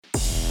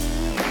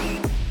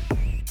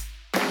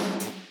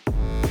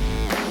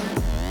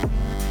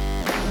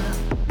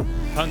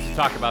Tons to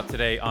talk about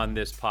today on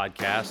this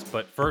podcast,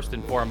 but first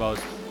and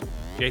foremost,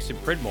 Jason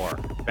Pridmore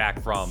back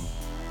from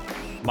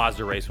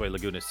Mazda Raceway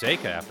Laguna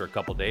Seca after a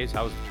couple days.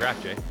 How was the track,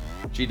 Jay?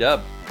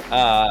 G-Dub.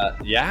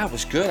 Yeah, it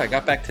was good. I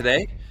got back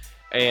today,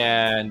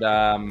 and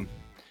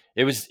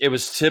it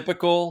was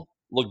typical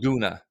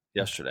Laguna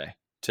yesterday.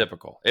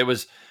 Typical.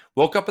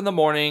 Woke up in the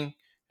morning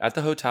at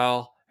the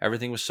hotel.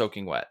 Everything was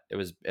soaking wet.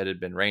 It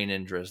had been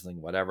raining,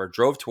 drizzling, whatever.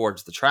 Drove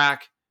towards the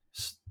track.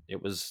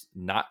 It was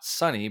not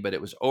sunny, but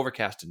it was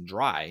overcast and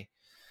dry.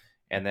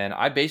 And then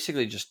I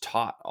basically just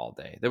taught all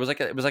day. It was like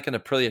an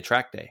Aprilia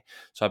track day.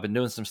 So I've been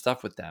doing some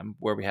stuff with them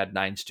where we had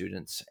 9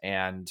 students,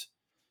 and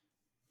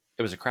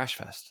it was a crash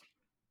fest.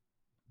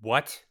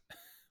 What?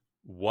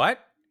 It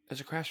was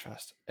a crash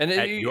fest,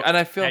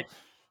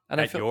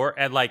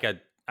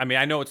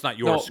 I know it's not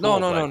your school.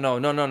 No.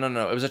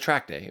 It was a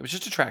track day. It was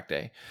just a track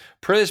day.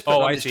 Aprilia's put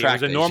on these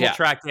track days. It was a normal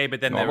track day, but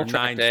then there were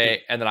 9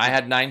 day, and then I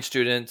had 9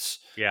 students.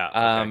 Yeah.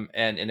 Okay.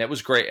 And it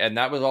was great, and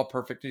that was all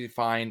perfectly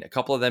fine. A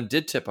couple of them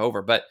did tip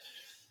over, but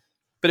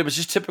it was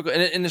just typical,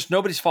 and it's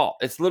nobody's fault.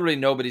 It's literally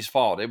nobody's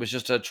fault. It was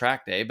just a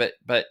track day, but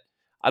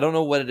I don't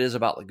know what it is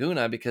about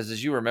Laguna, because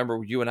as you remember,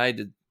 you and I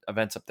did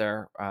events up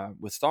there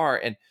with Star,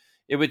 and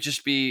it would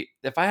just be,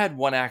 if I had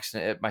one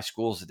accident at my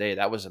schools today,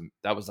 that was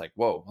like,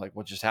 whoa, like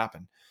what just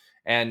happened?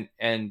 And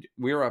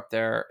we were up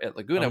there at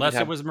Laguna. Unless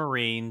it was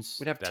Marines.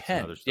 We'd have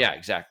 10. Yeah,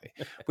 exactly.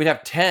 We'd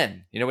have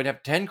 10. We'd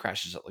have 10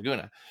 crashes at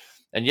Laguna.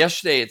 And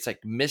yesterday it's like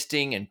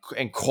misting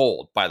and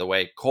cold, by the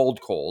way, cold.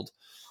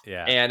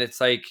 Yeah. And it's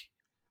like,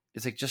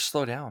 just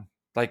slow down.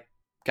 Like,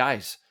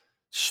 guys,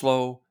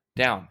 slow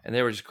down. And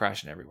they were just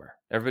crashing everywhere.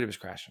 Everybody was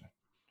crashing.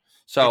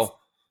 So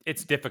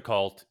it's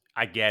difficult.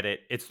 I get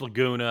it. It's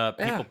Laguna.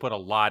 People put a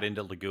lot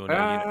into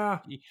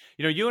Laguna.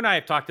 You and I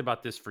have talked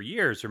about this for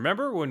years.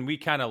 Remember when we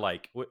kind of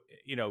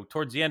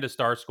towards the end of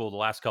Star School the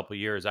last couple of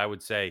years, I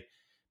would say,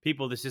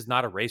 people, this is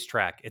not a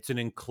racetrack. It's an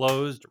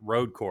enclosed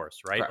road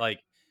course, right? Like,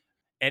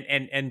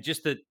 and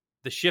just the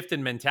shift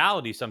in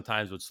mentality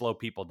sometimes would slow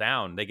people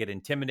down. They get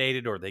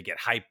intimidated, or they get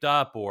hyped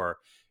up, or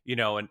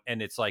and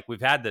it's like,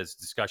 we've had those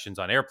discussions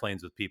on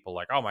airplanes with people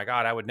like, oh my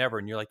God, I would never.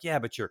 And you're like, yeah,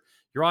 but you're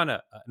on an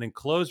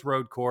enclosed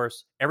road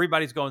course.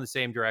 Everybody's going the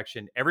same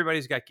direction.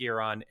 Everybody's got gear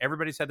on.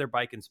 Everybody's had their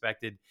bike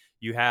inspected.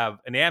 You have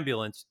an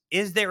ambulance.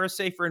 Is there a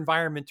safer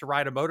environment to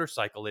ride a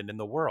motorcycle in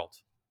the world?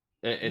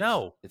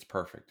 No. It's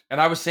perfect. And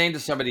I was saying to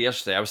somebody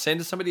yesterday,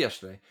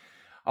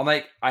 I'm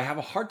like, I have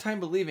a hard time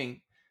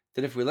believing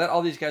that if we let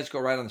all these guys go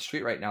right on the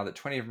street right now, that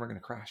 20 of them are going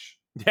to crash.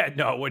 Yeah,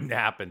 no, it wouldn't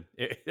happen.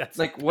 That's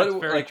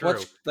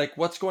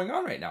what's going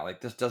on right now?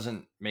 Like, this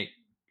doesn't make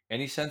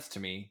any sense to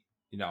me,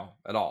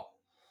 at all.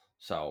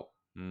 So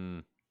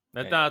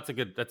that's a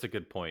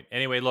good point.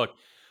 Anyway, look,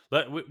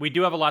 we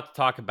do have a lot to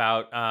talk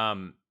about.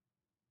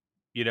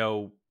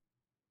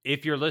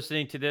 If you're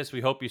listening to this,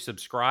 we hope you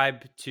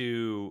subscribe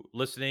to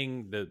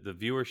listening. The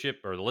viewership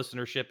or the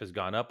listenership has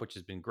gone up, which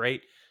has been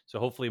great. So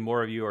hopefully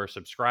more of you are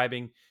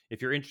subscribing.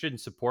 If you're interested in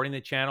supporting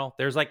the channel,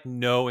 there's like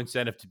no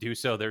incentive to do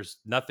so. There's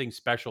nothing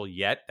special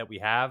yet that we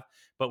have,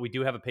 but we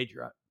do have a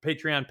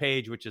Patreon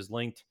page, which is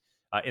linked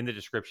in the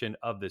description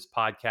of this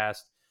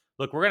podcast.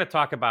 Look, we're going to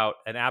talk about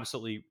an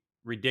absolutely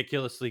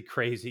ridiculously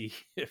crazy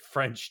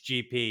French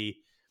GP.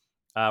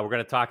 We're going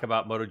to talk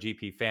about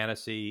MotoGP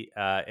Fantasy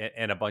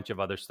and a bunch of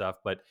other stuff,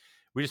 but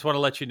we just want to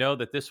let you know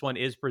that this one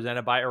is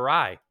presented by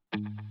Arai.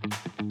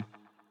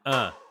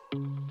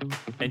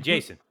 And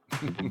Jason,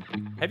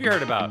 have you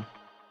heard about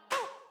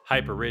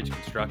Hyper Ridge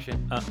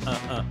Construction?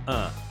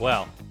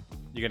 Well,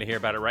 you're going to hear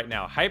about it right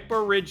now.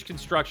 Hyper Ridge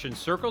Construction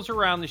circles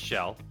around the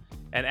shell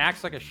and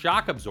acts like a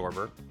shock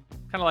absorber,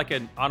 kind of like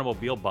an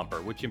automobile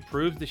bumper, which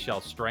improves the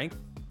shell strength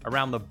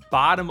around the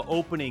bottom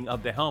opening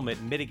of the helmet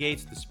and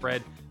mitigates the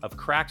spread of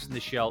cracks in the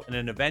shell in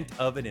an event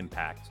of an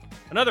impact.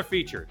 Another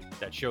feature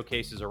that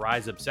showcases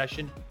Arai's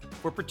obsession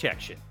for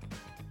protection.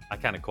 I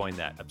kind of coined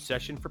that,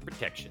 obsession for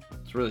protection.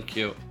 It's really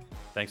cute.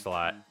 Thanks a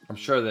lot. I'm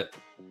sure that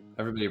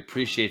everybody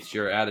appreciates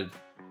your added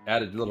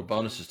little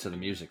bonuses to the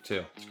music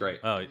too. It's great.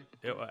 Oh,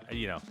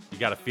 you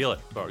got to feel it.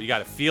 You got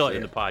to feel it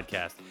in the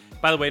podcast.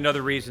 By the way,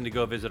 another reason to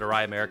go visit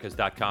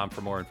AraiAmericas.com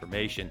for more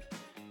information,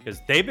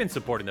 because they've been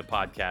supporting the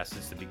podcast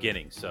since the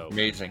beginning. So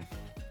amazing.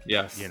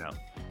 Yes.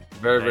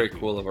 Very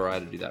cool of Arai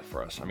to do that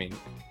for us. I mean,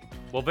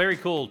 well, very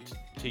cool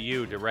to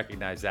you to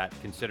recognize that,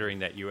 considering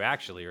that you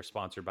actually are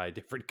sponsored by a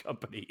different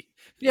company.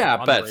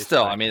 Yeah, but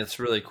still, I mean, it's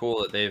really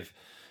cool that they've,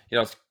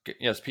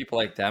 it's people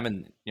like them,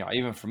 and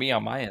even for me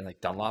on my end,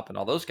 like Dunlop and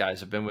all those guys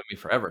have been with me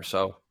forever.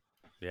 So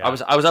yeah. I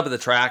was up at the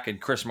track,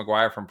 and Chris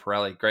McGuire from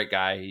Pirelli, great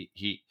guy.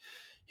 He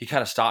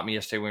kind of stopped me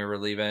yesterday when we were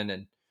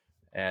leaving,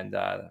 and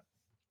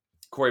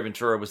Corey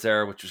Ventura was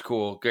there, which was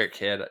cool. Great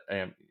kid,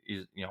 and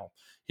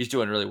he's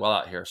doing really well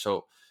out here.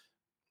 So,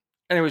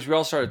 anyways, we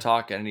all started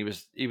talking, and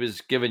he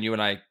was giving you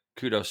and I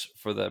kudos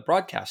for the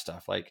broadcast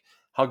stuff, like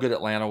how good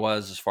Atlanta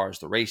was as far as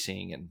the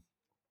racing and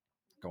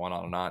going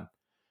on and on.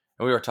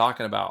 And we were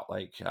talking about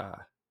like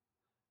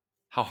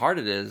how hard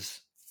it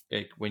is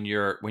when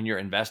you're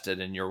invested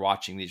and you're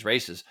watching these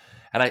races.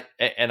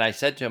 And I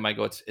said to him, I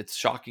go, it's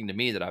shocking to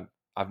me that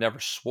I've never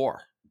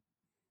swore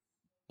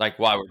like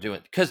why we're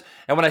doing it.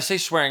 And when I say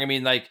swearing, I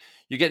mean like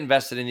you get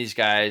invested in these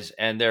guys,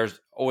 and there's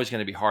always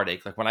going to be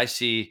heartache. Like when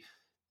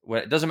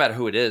it doesn't matter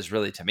who it is,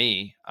 really, to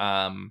me.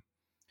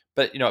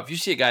 But if you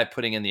see a guy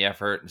putting in the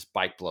effort and his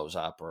bike blows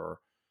up, or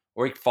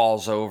he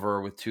falls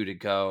over with 2 to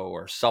go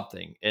or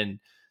something, and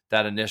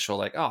that initial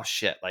like, oh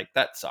shit, like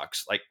that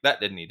sucks, like that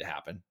didn't need to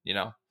happen,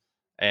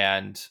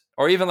 and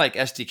or even like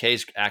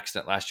SDK's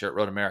accident last year at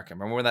Road America.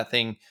 Remember when that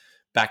thing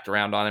backed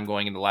around on him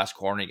going into the last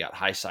corner? He got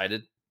high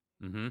sided.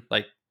 Mm-hmm.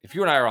 Like if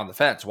you and I are on the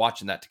fence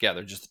watching that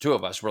together, just the two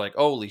of us, we're like,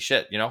 holy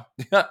shit, Dude,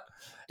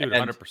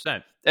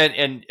 100%.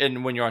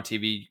 And when you're on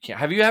TV, you can't.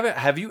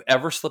 Have you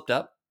ever slipped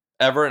up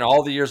ever in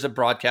all the years of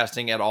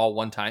broadcasting at all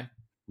one time?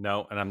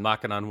 No, and I'm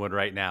knocking on wood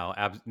right now.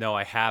 No,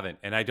 I haven't,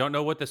 and I don't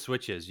know what the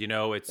switch is.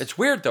 It's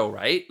weird though,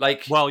 right?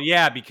 Like, well,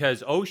 yeah,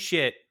 because oh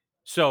shit.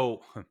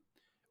 So, all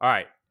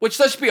right. Which,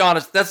 let's be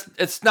honest,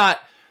 that's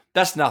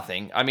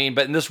nothing. I mean,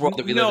 but in this world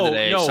that we live in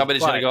today,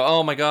 somebody's going to go,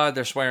 "Oh my God,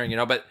 they're swearing,"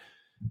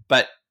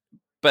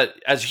 But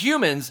as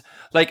humans,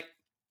 like,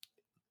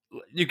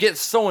 you get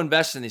so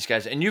invested in these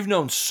guys, and you've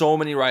known so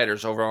many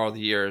writers over all the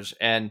years,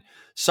 and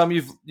some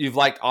you've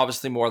liked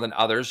obviously more than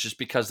others, just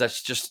because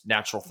that's just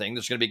natural thing.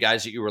 There's going to be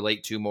guys that you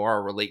relate to more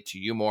or relate to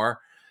you more,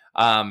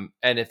 and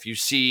if you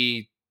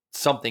see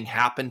something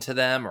happen to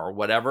them or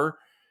whatever,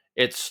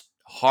 it's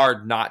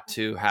hard not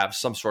to have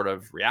some sort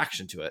of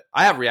reaction to it.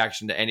 I have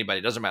reaction to anybody,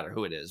 it doesn't matter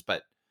who it is,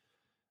 but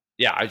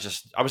yeah,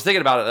 I was thinking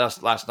about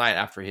it last night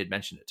after he had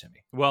mentioned it to me.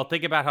 Well,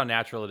 think about how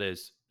natural it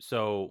is.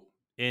 So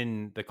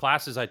in the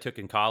classes I took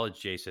in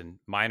college, Jason,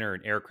 minor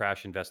in air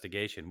crash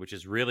investigation, which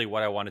is really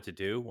what I wanted to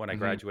do when I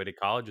graduated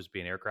college, was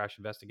be an air crash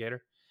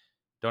investigator.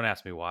 Don't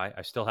ask me why.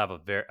 I still have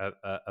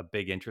a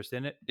big interest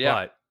in it. Yeah.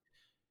 But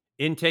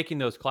in taking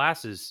those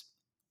classes,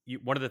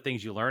 one of the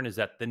things you learn is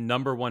that the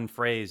number one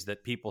phrase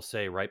that people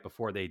say right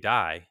before they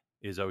die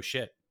is "oh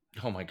shit."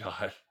 Oh my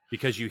God.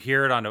 Because you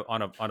hear it on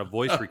a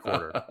voice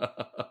recorder,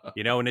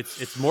 and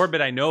it's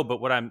morbid, I know,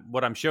 but what I'm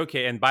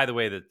showcasing, and by the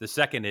way, the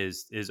second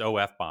is "oh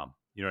F-bomb."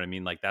 You know what I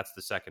mean? Like that's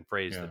the second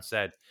phrase that's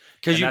said.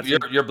 Because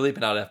you're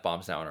bleeping out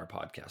F-bombs now in our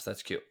podcast.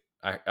 That's cute.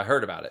 I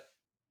heard about it.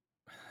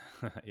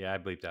 Yeah, I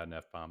bleeped out an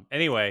F-bomb.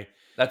 Anyway.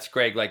 That's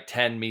Greg, like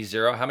 10, me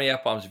 0. How many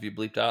F-bombs have you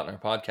bleeped out in our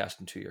podcast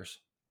in 2 years?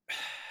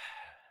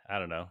 I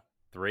don't know.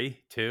 3,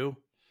 2?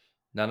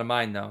 None of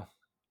mine, though.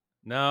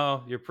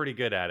 No, you're pretty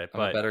good at it.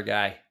 I'm a better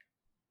guy.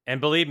 And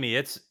believe me,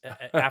 it's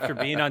after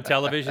being on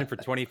television for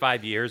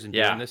 25 years and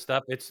doing this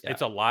stuff,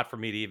 it's a lot for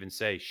me to even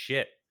say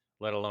shit,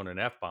 let alone an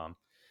F-bomb.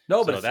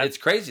 No, but it's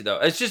crazy though.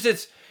 It's just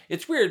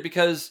it's weird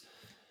because,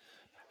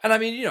 and I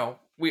mean,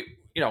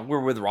 we're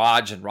with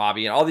Raj and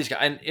Robbie and all these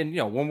guys,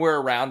 and when we're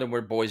around and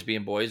we're boys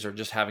being boys or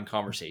just having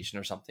conversation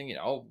or something,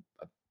 a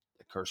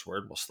curse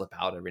word will slip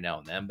out every now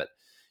and then, but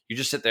you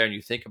just sit there and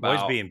you think about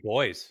boys being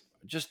boys.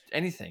 Just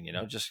anything,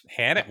 just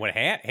Hannah. When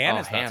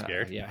Hannah's not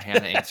scared. Yeah,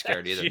 Hannah ain't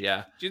scared either.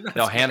 Yeah,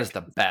 no, Hannah's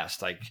the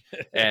best. Like,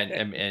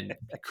 and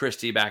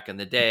Christy back in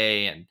the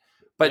day,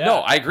 but no,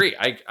 I agree.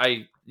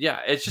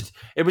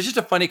 It was just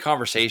a funny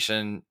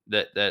conversation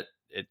that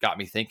it got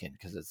me thinking,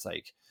 because it's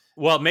like,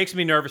 well, it makes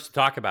me nervous to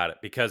talk about it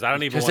because I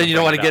don't even. Because then you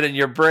don't want to get in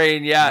your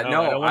brain. Yeah,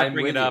 no, I don't want to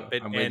bring it up.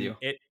 I'm with you.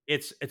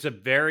 It's a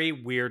very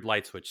weird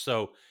light switch.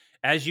 So,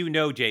 as you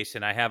know,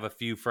 Jason, I have a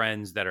few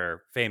friends that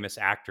are famous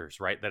actors,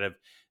 right? That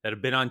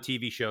have been on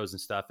TV shows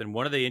and stuff. And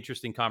one of the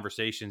interesting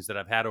conversations that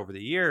I've had over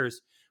the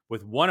years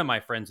with one of my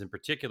friends in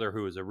particular,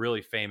 who was a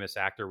really famous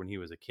actor when he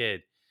was a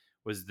kid,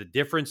 was the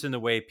difference in the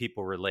way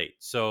people relate.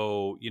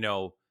 So,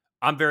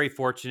 I'm very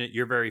fortunate.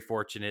 You're very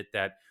fortunate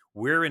that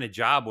we're in a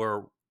job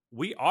where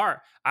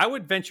I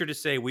would venture to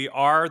say we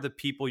are the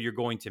people you're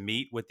going to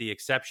meet, with the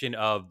exception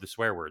of the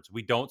swear words.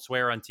 We don't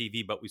swear on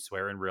TV, but we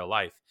swear in real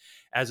life,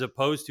 as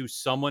opposed to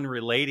someone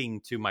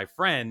relating to my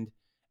friend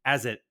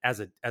as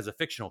a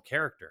fictional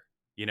character,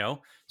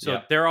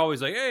 So they're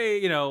always like,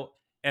 hey,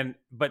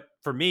 but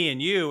for me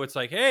and you, it's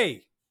like,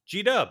 hey,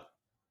 G-Dub,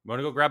 want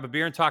to go grab a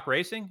beer and talk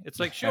racing? It's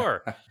like,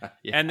 sure.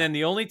 Yeah. And then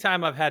the only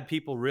time I've had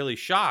people really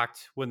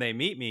shocked when they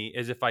meet me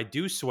is if I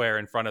do swear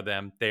in front of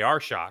them. They are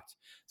shocked,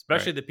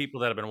 especially the people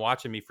that have been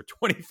watching me for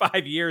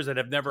 25 years and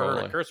have never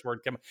heard a curse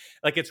word come.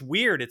 Like, it's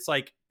weird. It's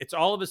like, it's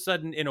all of a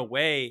sudden, in a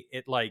way,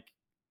 it like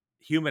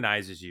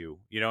humanizes you,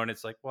 and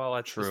it's like, well,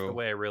 that's just the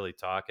way I really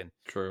talk. And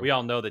we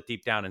all know that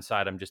deep down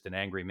inside, I'm just an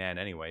angry man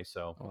anyway.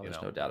 So there's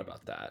no doubt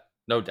about that.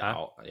 No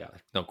doubt. Yeah.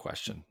 No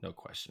question.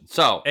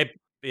 So,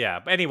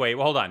 but anyway,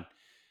 well, hold on.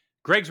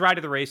 Greg's Ride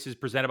to the Races,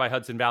 presented by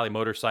Hudson Valley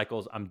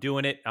Motorcycles. I'm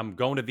doing it. I'm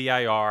going to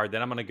VIR.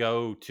 Then I'm going to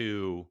go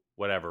to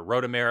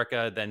Road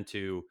America, then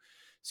to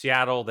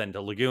Seattle, then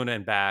to Laguna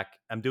and back.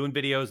 I'm doing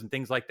videos and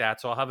things like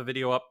that. So I'll have a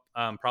video up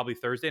probably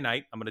Thursday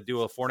night. I'm going to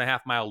do a 4.5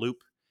 mile loop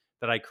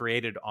that I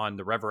created on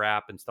the Rever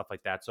app and stuff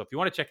like that. So if you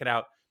want to check it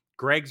out,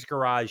 Greg's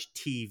Garage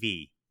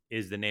TV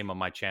is the name of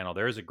my channel.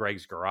 There is a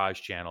Greg's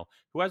Garage channel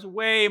who has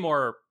way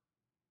more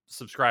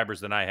subscribers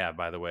than I have,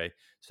 by the way.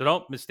 So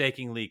don't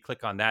mistakenly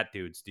click on that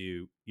dude's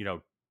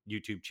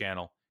YouTube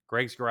channel,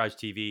 Greg's Garage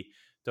TV,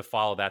 to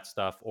follow that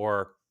stuff,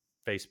 or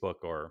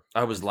Facebook, or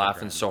I was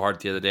laughing so hard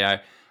the other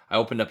day. I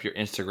opened up your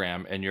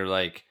Instagram and you're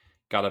like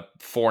got a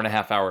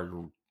 4.5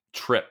 hour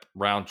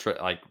round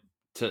trip, like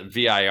to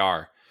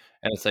VIR.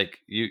 And it's like,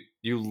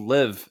 you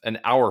live an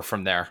hour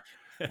from there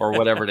or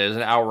whatever it is,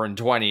 an hour and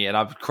 20. And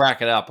I'm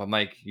cracking up. I'm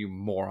like, you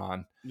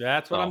moron.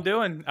 That's what I'm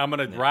doing. I'm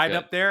going to ride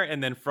up there.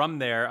 And then from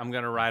there, I'm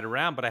going to ride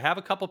around. But I have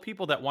a couple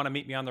people that want to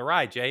meet me on the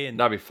ride, Jay. And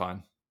that'd be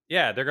fun.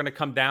 Yeah. They're going to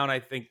come down.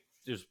 I think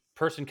there's a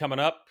person coming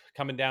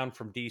down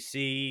from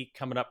DC,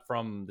 coming up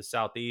from the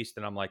Southeast.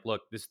 And I'm like,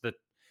 look,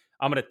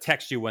 I'm going to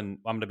text you when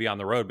I'm going to be on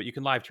the road, but you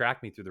can live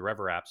track me through the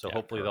Rever app. So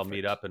hopefully they'll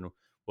meet up and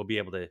we'll be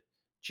able to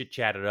chit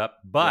chat it up.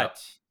 But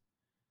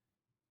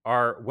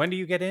when do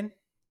you get in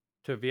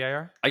to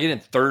VIR? I get in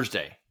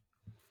Thursday.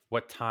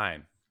 What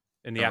time?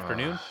 In the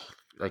afternoon?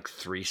 Like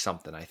 3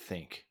 something, I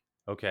think.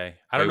 Okay.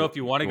 I don't know if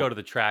you want to go to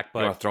the track, but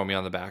you want to throw me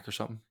on the back or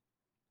something?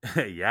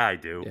 Yeah, I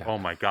do. Yeah. Oh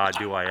my God,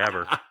 do I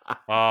ever?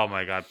 Oh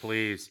my God,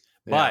 please.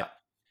 But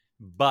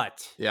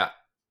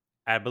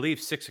I believe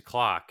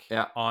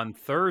 6:00 on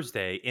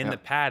Thursday in the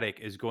paddock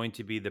is going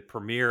to be the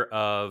premiere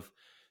of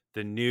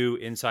the new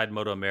Inside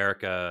Moto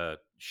America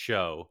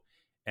show.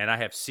 And I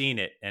have seen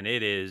it, and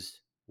it is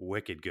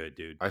wicked good,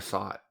 dude. I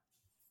saw it.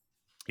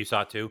 You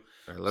saw it too?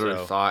 I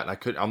literally saw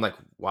it, and I'm like,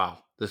 wow,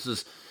 this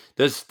is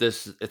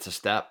it's a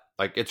step.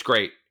 Like, it's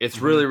great. It's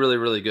really, really,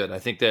 really good. I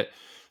think that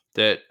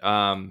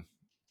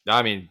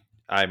I mean,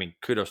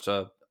 kudos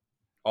to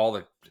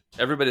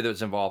everybody that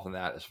was involved in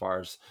that as far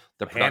as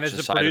the production Hannah's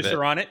the side of it.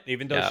 producer on it,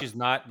 even though she's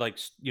not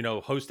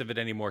host of it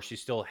anymore.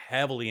 She's still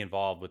heavily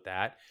involved with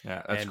that.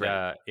 Yeah, that's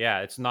great.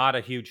 It's not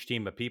a huge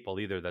team of people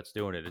either that's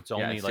doing it. It's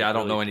only I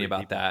don't know any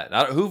about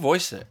that. Who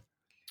voiced it?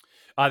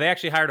 They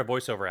actually hired a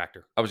voiceover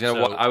actor.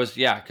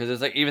 Because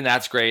it's like, even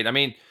that's great. I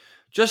mean,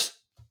 just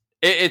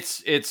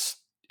it's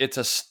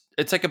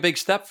like a big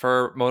step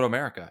for Moto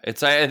America.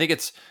 I think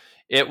it's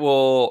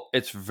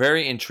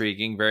very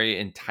intriguing, very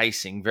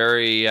enticing,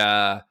 very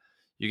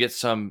you get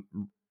some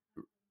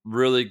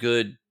really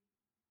good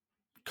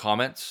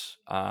comments.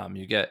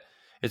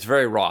 It's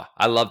very raw.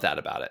 I love that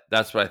about it.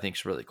 That's what I think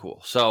is really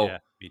cool. So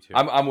me too.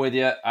 I'm with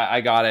you. I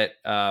got it.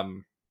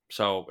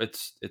 So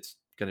it's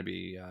going to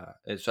be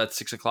so at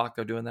 6:00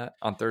 they're doing that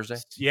on Thursday.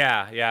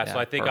 Yeah. So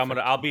I think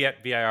I'll be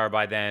at VIR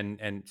by then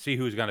and see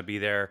who's going to be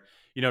there,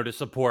 to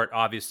support,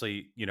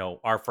 obviously,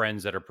 our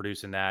friends that are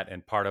producing that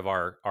and part of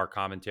our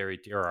commentary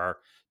or our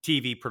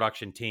TV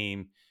production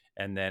team.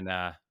 And then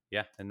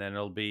and then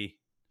it'll be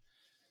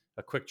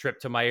a quick trip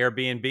to my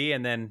Airbnb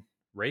and then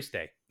race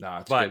day. No,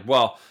 it's good.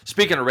 Well,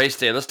 speaking of race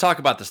day, let's talk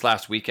about this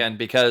last weekend,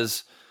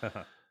 because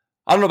I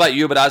don't know about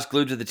you, but I was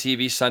glued to the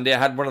TV Sunday. I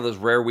had one of those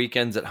rare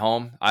weekends at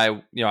home.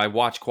 I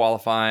watched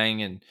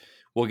qualifying, and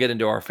we'll get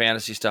into our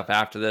fantasy stuff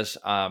after this.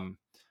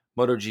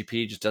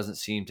 MotoGP just doesn't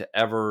seem to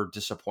ever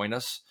disappoint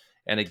us.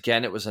 And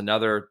again, it was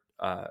another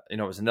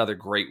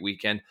great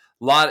weekend.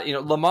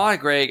 Le Mans,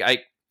 Greg,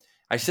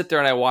 I sit there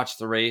and I watch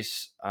the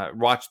race,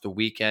 watch the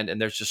weekend,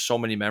 and there's just so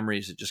many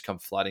memories that just come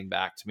flooding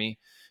back to me,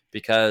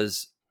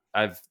 because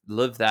I've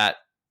lived that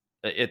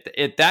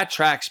at that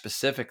track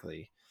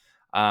specifically.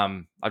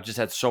 I've just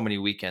had so many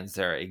weekends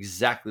there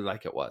exactly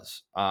like it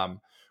was,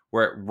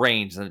 where it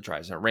rains and it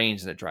dries, and it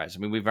rains and it dries. I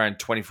mean, we've run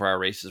 24-hour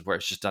races where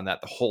it's just done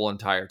that the whole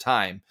entire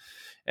time.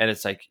 And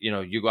it's like,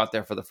 you go out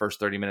there for the first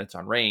 30 minutes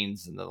on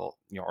rains, and then,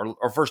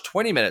 or first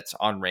 20 minutes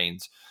on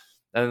rains.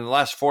 And in the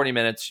last 40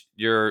 minutes,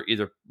 you're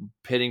either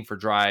pitting for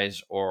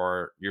dries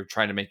or you're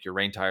trying to make your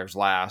rain tires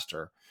last,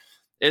 or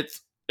it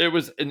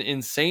was an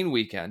insane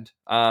weekend.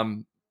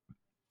 And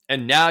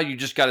now you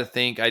just got to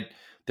think,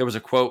 there was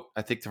a quote,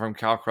 I think, from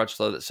Cal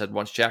Crutchlow that said,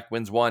 once Jack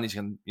wins one, he's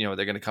going to,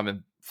 they're going to come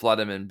and flood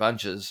him in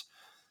bunches.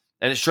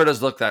 And it sure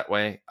does look that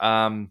way.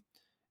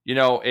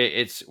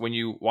 It's when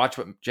you watch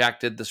what Jack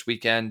did this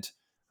weekend,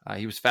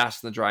 he was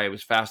fast in the dry. He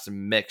was fast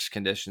in mixed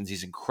conditions.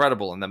 He's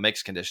incredible in the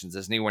mixed conditions,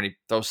 isn't he? When he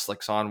throws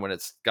slicks on, when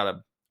it's got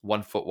a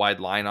 1 foot wide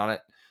line on it,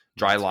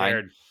 dry line.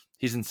 Scared.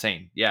 He's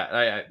insane.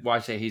 Yeah, I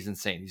say he's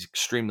insane. He's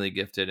extremely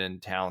gifted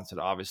and talented,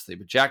 obviously.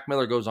 But Jack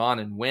Miller goes on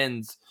and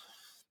wins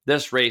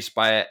this race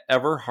by an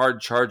ever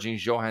hard-charging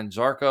Johann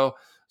Zarco.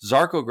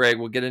 Zarco, Greg,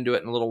 we'll get into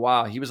it in a little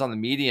while. He was on the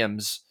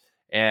mediums,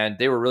 and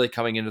they were really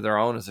coming into their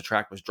own as the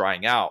track was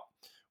drying out,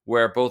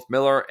 where both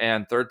Miller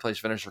and third-place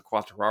finisher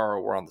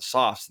Quartararo were on the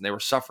softs, and they were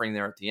suffering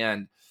there at the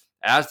end.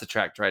 As the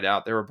track dried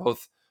out, they were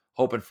both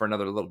hoping for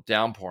another little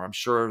downpour, I'm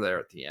sure, there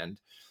at the end.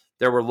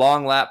 There were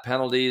long lap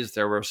penalties.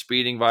 There were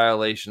speeding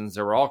violations.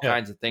 There were all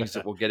kinds of things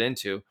that we'll get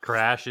into.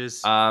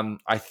 Crashes.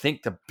 I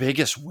think the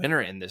biggest winner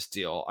in this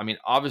deal,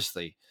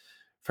 obviously,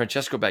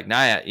 Francesco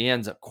Bagnaia, he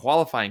ends up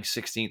qualifying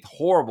 16th,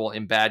 horrible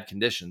in bad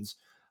conditions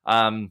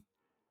in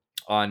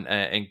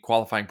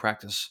qualifying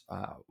practice.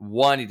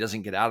 One, he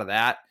doesn't get out of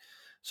that.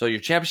 So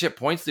your championship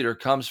points leader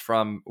comes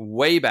from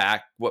way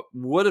back, what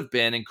would have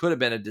been and could have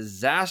been a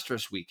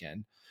disastrous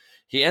weekend.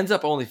 He ends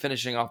up only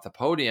finishing off the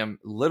podium,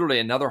 literally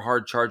another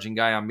hard-charging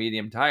guy on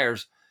medium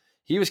tires.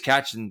 He was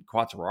catching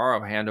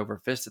Quartararo hand over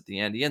fist at the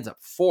end. He ends up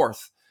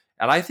fourth.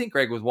 And I think,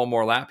 Greg, with one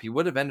more lap, he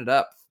would have ended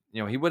up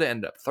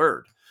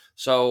third.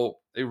 So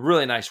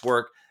really nice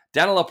work.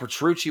 Danilo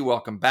Petrucci,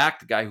 welcome back.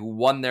 The guy who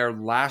won there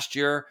last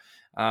year.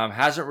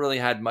 Hasn't really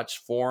had much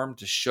form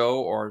to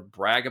show or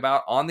brag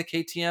about on the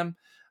KTM.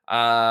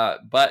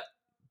 But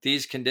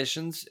these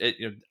conditions,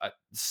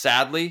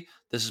 sadly,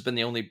 this has been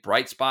the only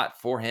bright spot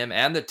for him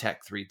and the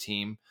Tech 3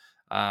 team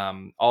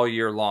all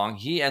year long.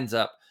 He ends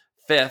up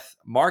 5th.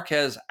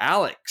 Marquez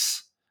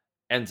Alex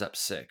ends up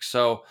 6th.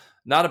 So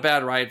not a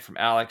bad ride from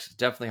Alex.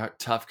 Definitely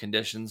tough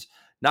conditions.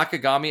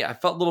 Nakagami, I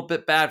felt a little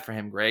bit bad for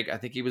him, Greg. I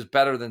think he was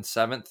better than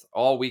 7th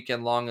all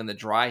weekend long in the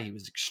dry. He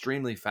was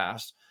extremely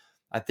fast.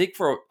 I think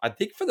for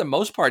the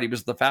most part, he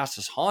was the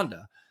fastest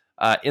Honda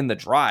in the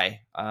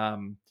dry.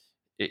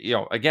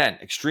 Again,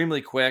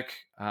 extremely quick.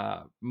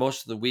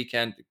 Most of the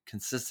weekend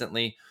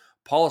consistently.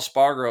 Paul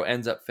Espargaro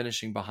ends up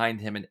finishing behind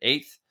him in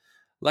 8th.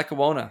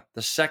 Lecuona,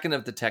 the second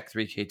of the Tech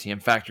 3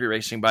 KTM factory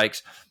racing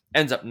bikes,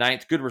 ends up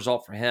 9th. Good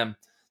result for him.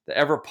 The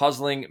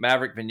ever-puzzling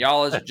Maverick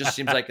Vinales. It just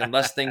seems like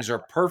unless things are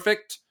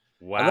perfect,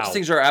 unless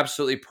things are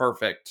absolutely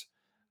perfect,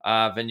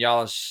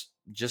 Vinales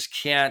just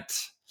can't.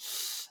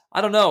 I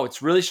don't know.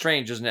 It's really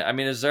strange, isn't it? I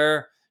mean, is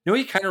there? Do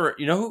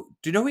you know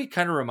who he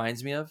kind of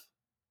reminds me of?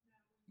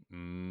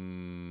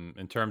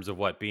 In terms of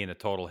what, being a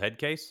total head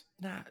case?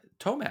 Nah,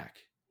 Tomac.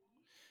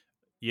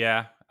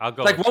 Yeah, I'll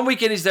go. Like one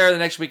weekend he's there, the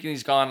next weekend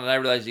he's gone, and I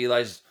realize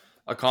Eli's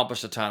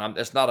accomplished a ton.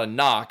 It's not a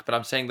knock, but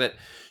I'm saying that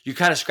you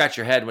kind of scratch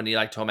your head when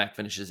Tomac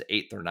finishes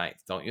 8th or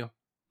 9th, don't you?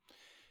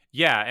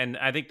 Yeah, and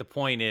I think the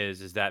point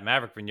is that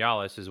Maverick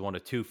Vinales is one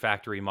of 2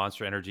 factory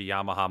Monster Energy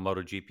Yamaha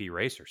MotoGP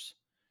racers.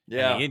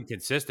 Yeah, and the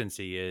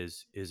inconsistency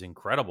is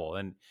incredible.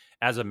 And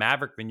as a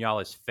Maverick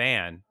Vinales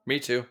fan, me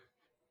too.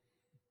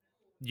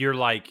 You're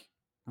like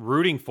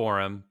rooting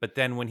for him, but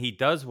then when he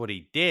does what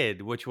he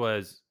did, which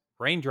was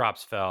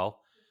raindrops fell,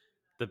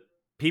 the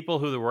people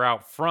who were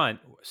out front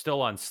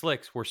still on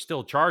slicks were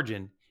still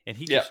charging, and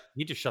he just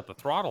shut the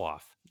throttle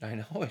off. I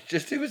know.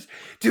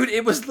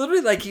 It was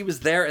literally like he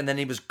was there and then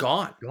he was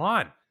gone.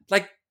 Gone.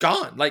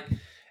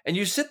 And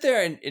you sit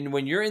there and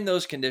when you're in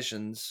those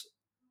conditions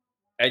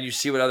and you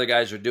see what other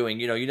guys are doing,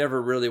 you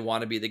never really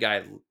want to be the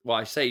guy. Well,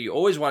 I say you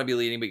always want to be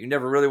leading, but you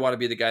never really want to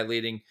be the guy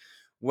leading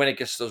when it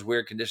gets to those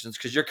weird conditions,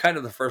 because you're kind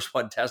of the first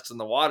one testing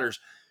the waters.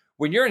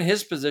 When you're in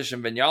his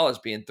position,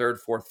 Vinales being 3rd,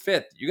 4th,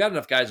 5th, you got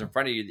enough guys in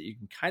front of you that you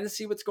can kind of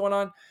see what's going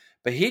on,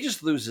 but he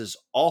just loses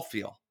all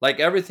feel. Like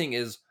everything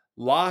is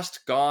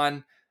lost,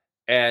 gone,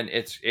 and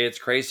it's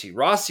crazy.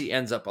 Rossi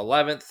ends up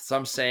 11th.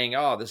 Some saying,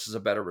 oh, this is a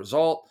better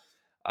result.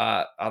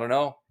 I don't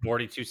know.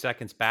 42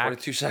 seconds back.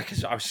 42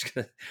 seconds.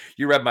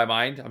 You read my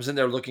mind. I was in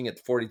there looking at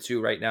 42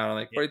 right now. And I'm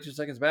like, 42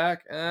 seconds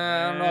back?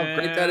 I don't know how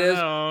great that is.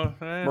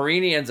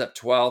 Marini ends up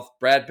 12th.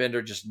 Brad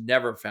Binder just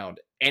never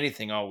found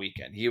anything all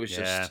weekend. He was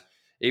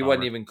he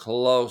wasn't even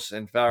close.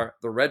 In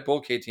fact, the Red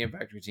Bull KTM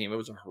factory team, it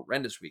was a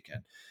horrendous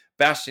weekend.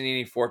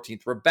 Bastianini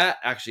 14th. Rabat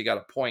actually got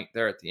a point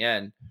there at the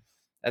end.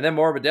 And then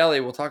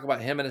Morbidelli, we'll talk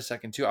about him in a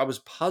second too. I was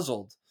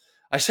puzzled.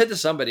 I said to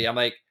somebody, I'm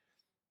like,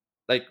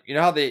 you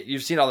know how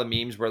you've seen all the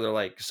memes where they're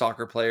like,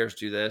 soccer players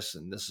do this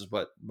and this is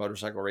what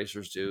motorcycle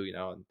racers do,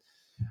 and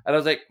I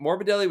was like,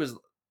 Morbidelli was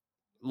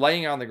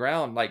laying on the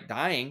ground, like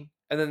dying.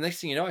 And then the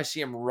next thing you know, I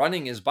see him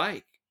running his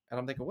bike and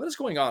I'm thinking, what is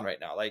going on right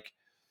now? And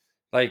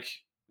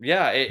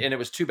it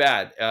was too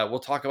bad. We'll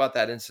talk about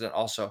that incident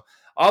also.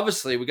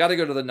 Obviously, we got to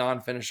go to the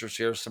non-finishers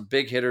here. Some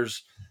big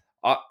hitters.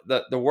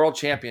 The world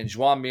champion,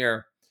 Joan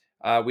Mir.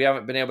 We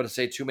haven't been able to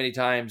say too many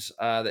times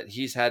that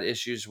he's had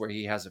issues where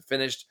he hasn't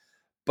finished,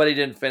 but he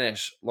didn't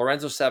finish.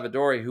 Lorenzo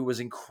Savadori, who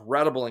was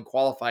incredible in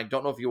qualifying.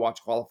 Don't know if you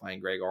watched qualifying,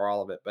 Greg, or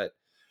all of it, but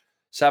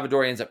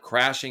Savadori ends up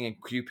crashing in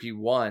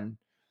QP1,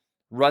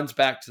 runs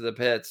back to the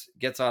pits,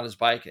 gets on his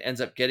bike, and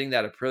ends up getting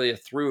that Aprilia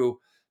through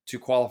to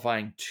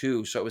qualifying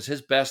 2. So it was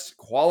his best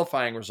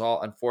qualifying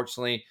result.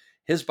 Unfortunately,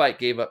 his bike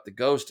gave up the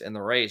ghost in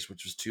the race,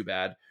 which was too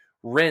bad.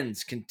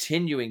 Rins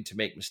continuing to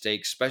make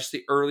mistakes,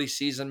 especially early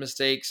season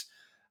mistakes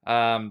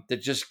that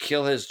just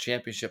kill his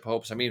championship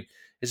hopes. I mean,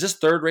 is this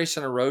 3rd race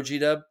in a row,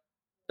 G-Dub?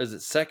 Is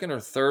it 2nd or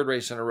 3rd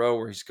race in a row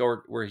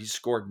where he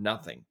scored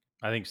nothing?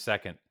 I think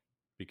 2nd,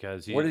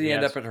 because where did he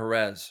end up at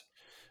Jerez?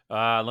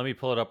 Let me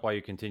pull it up while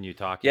you continue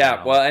talking.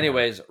 Yeah. Well,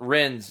 anyways,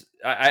 Rins,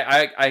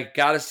 I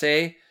gotta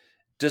say,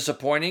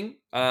 disappointing.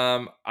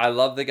 I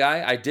love the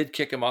guy. I did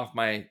kick him off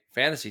my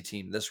fantasy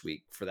team this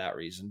week for that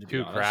reason. To be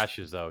honest. 2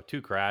 crashes though.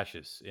 2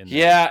 crashes.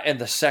 And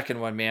the second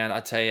one, man,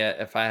 I tell you,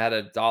 if I had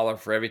 $1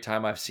 for every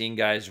time I've seen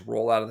guys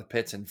roll out of the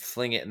pits and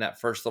fling it in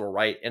that first little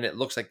right, and it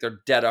looks like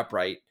they're dead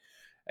upright,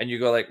 and you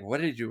go like,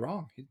 what did he do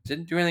wrong? He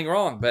didn't do anything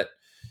wrong, but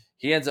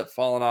he ends up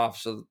falling off.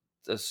 So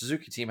the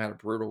Suzuki team had a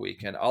brutal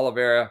weekend.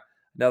 Oliveira,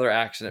 another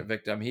accident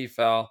victim. He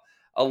fell.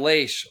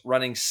 Aleix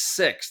running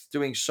 6th,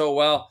 doing so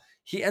well.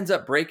 He ends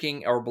up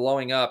breaking or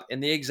blowing up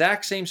in the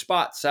exact same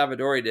spot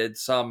Savadori did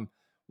some,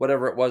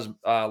 whatever it was,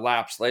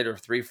 laps later,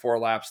 3-4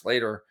 laps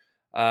later.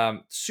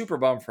 Super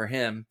bum for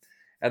him.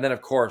 And then,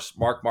 of course,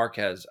 Marc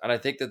Marquez. And I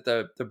think that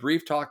the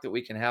brief talk that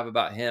we can have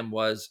about him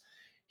was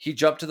he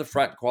jumped to the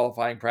front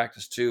qualifying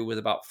practice 2 with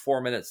about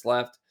 4 minutes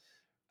left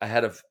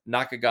ahead of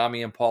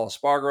Nakagami and Paul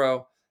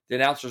Espargaro. the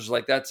announcers are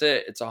like, that's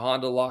it. It's a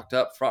Honda locked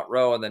up front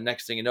row. And the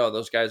next thing you know,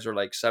 those guys are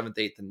like 7th,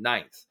 8th, and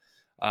 9th.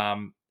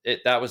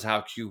 That was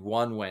how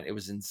Q1 went. It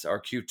was or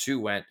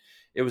Q2 went.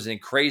 It was in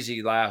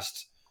crazy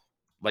last,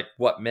 like,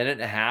 minute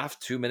and a half,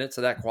 2 minutes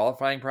of that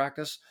qualifying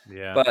practice.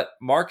 Yeah. But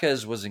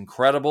Marquez was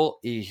incredible.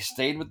 He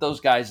stayed with those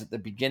guys at the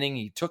beginning.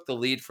 He took the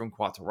lead from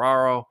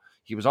Quartararo.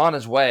 He was on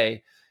his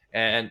way.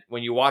 And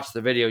when you watch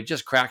the video, he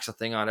just cracks the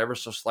thing on ever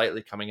so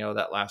slightly coming out of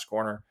that last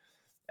corner,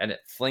 and it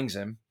flings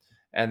him.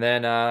 And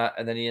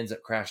then he ends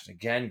up crashing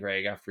again,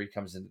 Greg, after he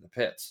comes into the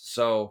pits.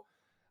 So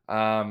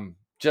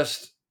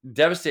just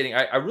devastating.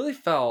 I really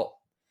felt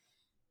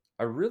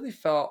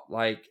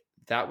like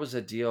that was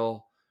a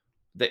deal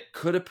that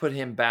could have put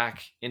him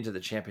back into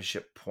the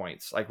championship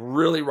points, like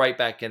really right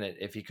back in it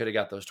if he could have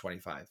got those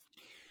 25.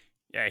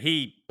 Yeah,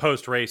 he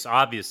post-race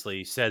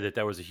obviously said that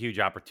there was a huge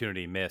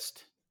opportunity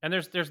missed. And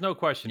there's no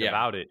question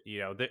about it.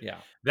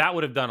 That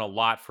would have done a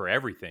lot for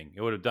everything.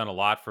 It would have done a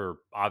lot for,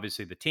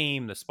 obviously, the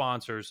team, the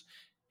sponsors,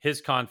 his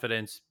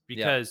confidence,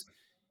 because,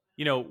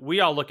 we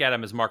all look at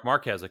him as Marc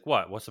Marquez, like,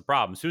 what's the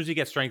problem? As soon as he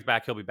gets strength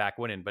back, he'll be back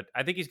winning. But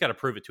I think he's got to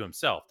prove it to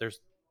himself. There's,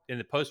 in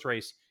the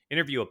post-race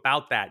interview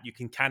about that, you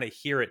can kind of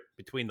hear it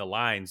between the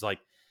lines. Like,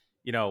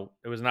 it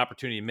was an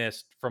opportunity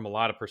missed from a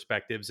lot of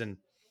perspectives. And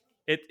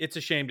it's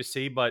a shame to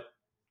see, but,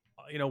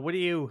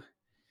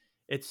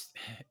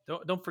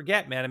 don't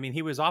forget, man. I mean,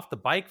 he was off the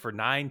bike for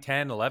 9,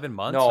 10, 11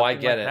 months. No, I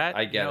get it. That,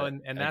 I get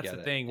it. And that's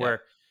the thing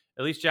where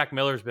at least Jack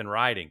Miller's been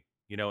riding,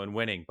 and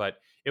winning. But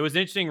it was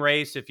an interesting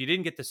race. If you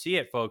didn't get to see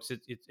it, folks,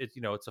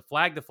 it's a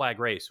flag to flag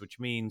race,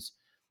 which means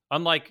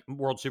unlike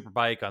World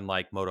Superbike,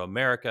 unlike Moto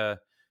America,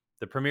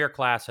 the Premier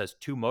class has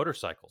 2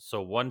 motorcycles.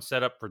 So one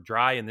set up for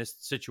dry in this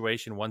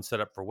situation, one set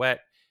up for wet.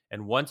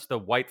 And once the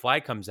white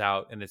flag comes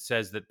out and it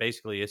says that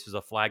basically this is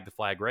a flag to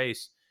flag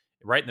race,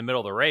 right in the middle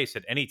of the race,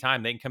 at any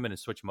time they can come in and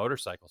switch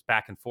motorcycles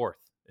back and forth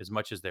as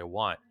much as they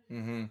want.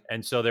 Mm-hmm.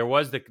 And so there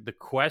was the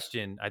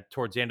question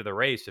towards the end of the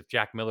race if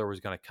Jack Miller was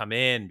going to come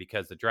in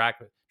because the track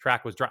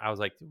was dry. I was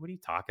like, what are you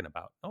talking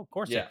about? Oh, of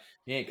course. Yeah,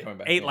 he ain't coming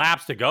back. 8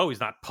 laps to go. He's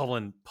not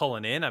pulling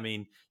in. I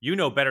mean,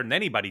 better than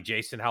anybody,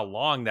 Jason, how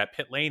long that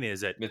pit lane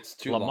is at. It's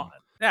too long.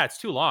 Yeah, it's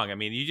too long. I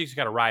mean, you just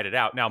got to ride it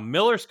out. Now,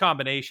 Miller's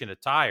combination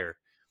of tire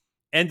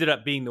ended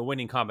up being the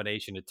winning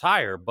combination of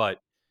tire,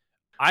 but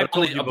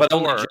only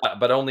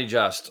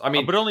just. I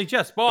mean, but only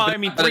just. Well, I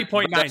mean,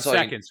 3.9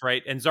 seconds,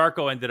 right? And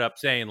Zarco ended up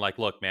saying, like,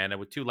 "Look, man,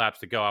 with 2 laps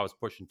to go, I was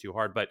pushing too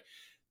hard." But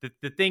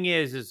the thing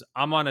is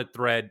I'm on a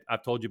thread.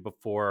 I've told you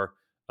before,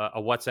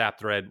 a WhatsApp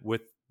thread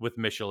with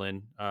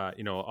Michelin,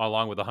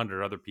 along with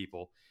 100 other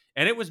people,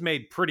 and it was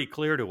made pretty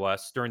clear to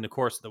us during the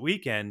course of the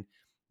weekend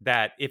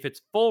that if it's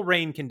full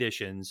rain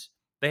conditions,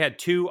 they had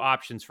 2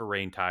 options for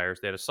rain tires.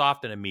 They had a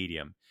soft and a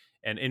medium.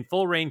 And in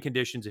full rain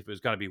conditions, if it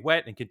was going to be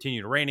wet and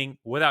continue raining,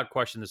 without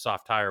question, the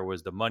soft tire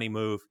was the money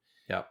move.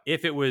 Yep.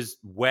 If it was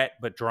wet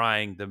but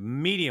drying, the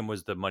medium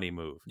was the money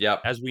move.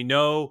 Yep. As we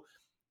know,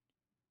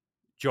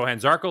 Johann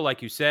Zarco,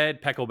 like you said,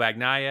 Pecco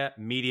Bagnaia,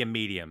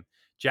 medium.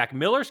 Jack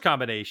Miller's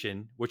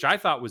combination, which I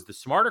thought was the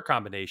smarter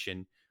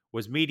combination,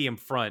 was medium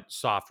front,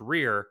 soft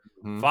rear.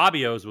 Mm-hmm.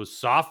 Fabio's was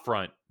soft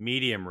front,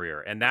 medium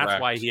rear. And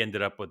that's why he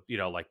ended up with,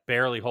 like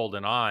barely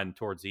holding on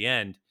towards the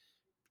end.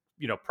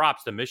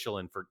 Props to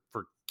Michelin for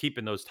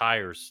keeping those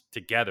tires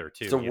together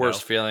too. It's the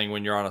worst feeling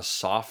when you're on a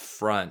soft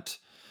front,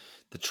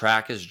 the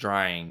track is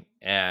drying,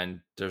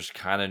 and there's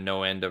kind of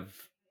no end of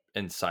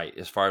insight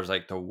as far as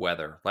like the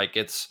weather. Like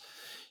it's,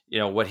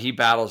 what he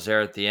battles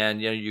there at the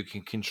end, you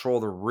can control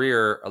the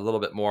rear a little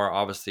bit more.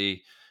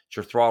 Obviously, it's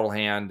your throttle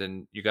hand,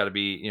 and you got to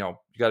be a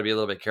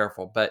little bit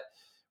careful. But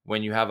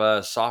when you have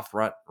a soft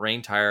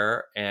rain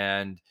tire,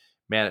 and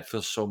man, it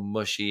feels so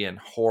mushy and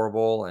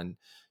horrible, and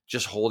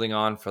just holding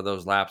on for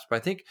those laps. But I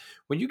think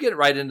when you get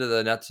right into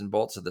the nuts and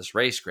bolts of this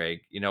race,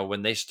 Greg,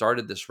 when they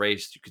started this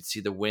race, you could see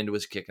the wind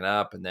was kicking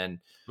up, and then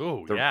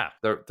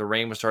the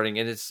rain was starting.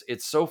 And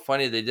it's so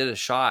funny. They did a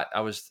shot.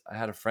 I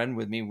had a friend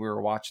with me. We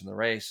were watching the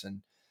race,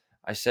 and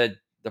I said,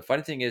 the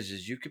funny thing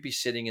is you could be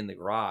sitting in the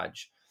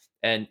garage,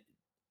 and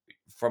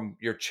from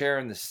your chair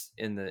in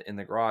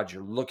the garage,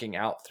 you're looking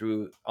out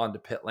through onto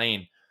pit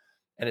lane,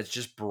 and it's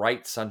just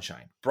bright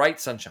sunshine.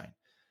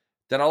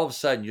 Then all of a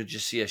sudden you'll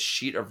just see a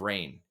sheet of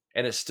rain.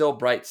 And it's still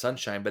bright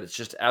sunshine, but it's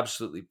just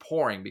absolutely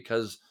pouring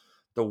because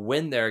the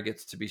wind there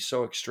gets to be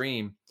so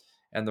extreme,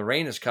 and the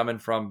rain is coming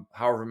from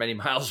however many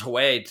miles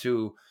away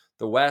to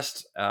the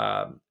west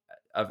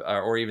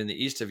or even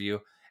the east of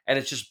you, and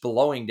it's just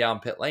blowing down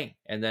pit lane.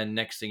 And then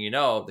next thing you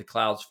know, the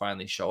clouds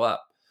finally show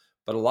up.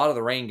 But a lot of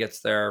the rain gets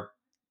there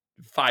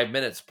 5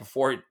 minutes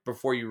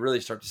before you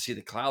really start to see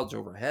the clouds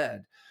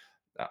overhead.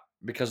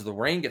 Because the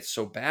rain gets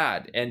so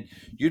bad, and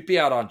you'd be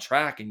out on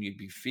track and you'd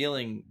be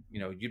feeling,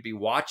 you'd be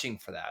watching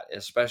for that,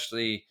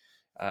 especially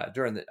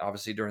during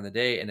the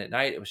day. And at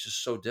night, it was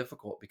just so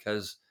difficult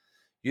because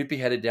you'd be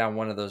headed down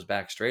one of those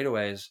back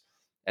straightaways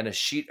and a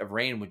sheet of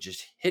rain would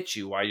just hit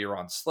you while you're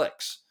on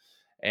slicks.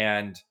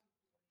 And,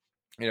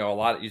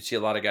 you'd see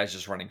a lot of guys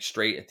just running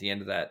straight at the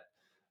end of that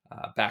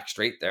back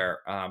straight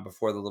there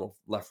before the little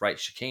left-right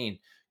chicane,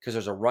 because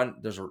there's a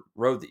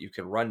road that you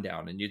could run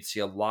down, and you'd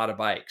see a lot of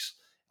bikes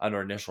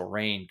under initial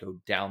rain go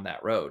down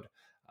that road.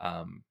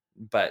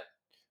 But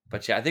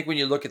yeah, I think when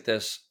you look at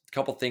this, a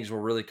couple things will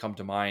really come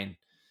to mind.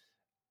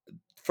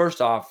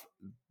 First off,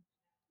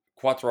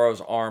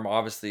 Quartararo's arm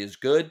obviously is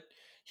good.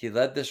 He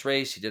led this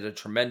race. He did a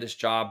tremendous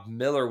job.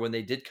 Miller, when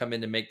they did come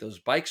in to make those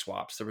bike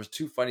swaps, there was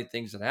two funny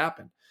things that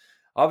happened.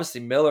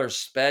 Obviously, Miller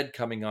sped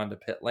coming onto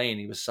pit lane.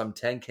 He was some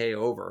 10K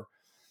over.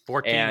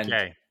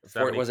 14K.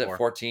 Was it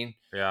 14?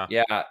 Yeah.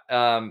 Yeah.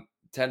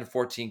 10 to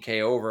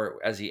 14K over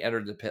as he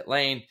entered the pit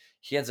lane.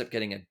 He ends up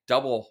getting a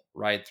double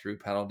ride through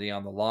penalty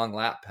on the long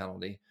lap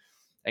penalty.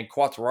 And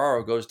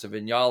Quartararo goes to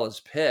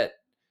Vinales' pit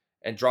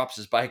and drops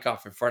his bike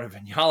off in front of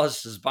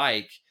Vinales'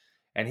 bike,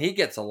 and he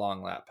gets a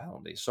long lap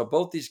penalty. So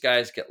both these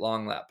guys get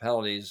long lap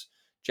penalties,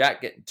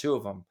 Jack getting 2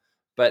 of them.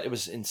 But it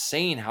was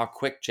insane how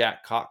quick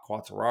Jack caught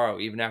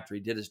Quartararo even after he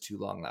did his 2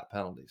 long lap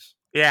penalties.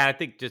 Yeah, I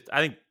think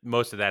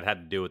most of that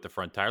had to do with the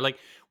front tire. Like,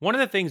 one of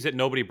the things that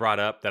nobody brought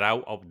up that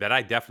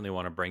I definitely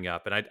want to bring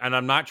up, and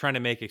I'm not trying to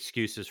make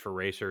excuses for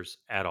racers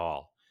at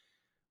all,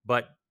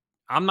 but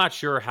I'm not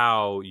sure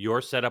how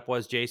your setup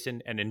was,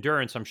 Jason, and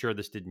endurance. I'm sure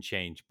this didn't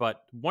change,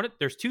 but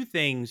there's 2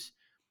 things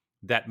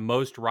that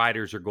most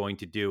riders are going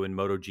to do in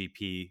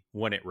MotoGP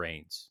when it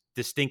rains,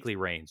 distinctly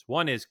rains.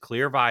 One is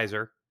clear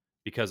visor,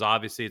 because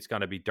obviously it's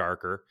going to be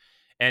darker.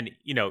 And,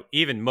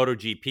 even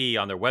MotoGP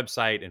on their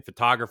website and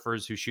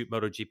photographers who shoot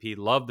MotoGP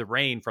love the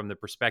rain from the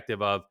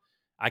perspective of,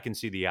 I can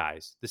see the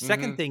eyes. The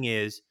second thing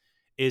is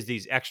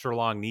these extra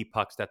long knee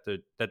pucks that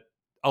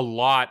a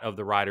lot of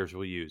the riders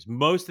will use.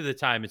 Most of the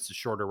time, it's the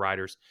shorter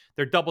riders.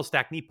 They're double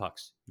stack knee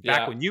pucks.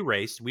 Back when you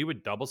raced, we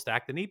would double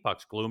stack the knee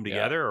pucks, glue them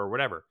together or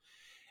whatever.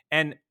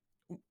 And,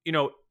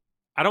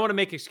 I don't want to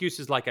make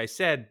excuses, like I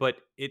said, but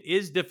it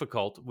is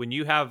difficult when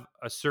you have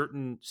a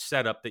certain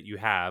setup that you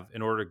have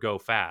in order to go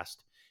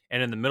fast.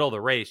 And in the middle of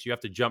the race, you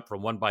have to jump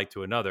from one bike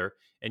to another,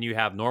 and you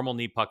have normal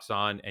knee pucks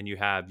on, and you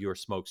have your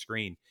smoke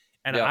screen.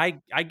 And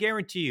I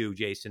guarantee you,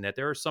 Jason, that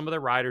there are some of the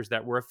riders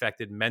that were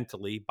affected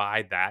mentally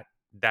by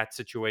that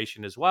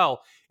situation as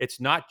well.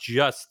 It's not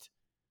just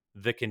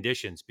the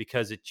conditions,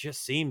 because it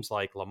just seems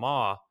like Le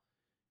Mans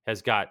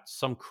has got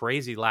some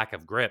crazy lack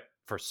of grip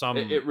for some.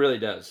 It really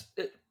does.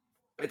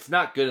 It's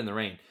not good in the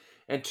rain.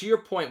 And to your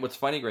point, what's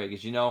funny, Greg,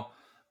 is,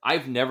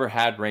 I've never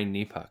had rain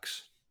knee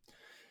pucks.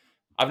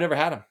 I've never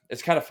had them.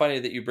 It's kind of funny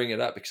that you bring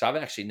it up, because I've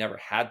actually never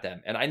had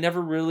them. And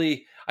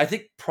I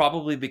think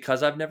probably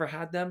because I've never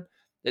had them,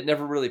 it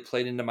never really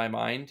played into my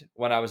mind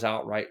when I was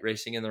out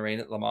racing in the rain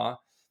at Le Mans.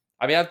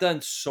 I mean, I've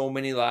done so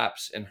many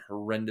laps in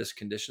horrendous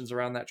conditions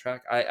around that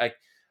track.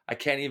 I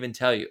can't even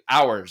tell you,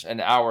 hours and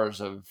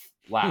hours of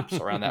laps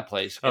around that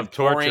place. Of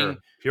torture.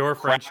 Pure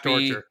French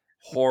torture.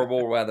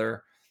 Horrible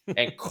weather.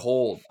 And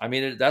cold. I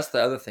mean, that's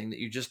the other thing that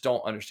you just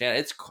don't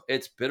understand.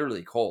 It's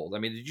bitterly cold. I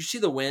mean, did you see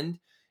the wind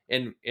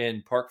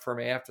in Parc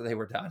Fermé after they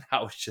were done?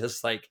 How it's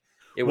just like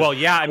it was. Well,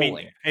 yeah. Howling. I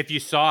mean, if you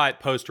saw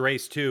it post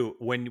race too,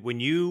 when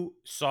you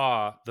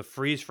saw the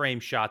freeze frame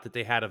shot that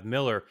they had of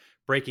Miller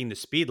breaking the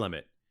speed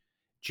limit,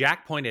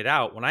 Jack pointed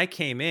out when I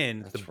came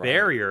in,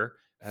 barrier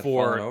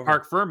for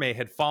Parc Fermé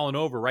had fallen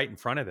over right in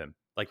front of him.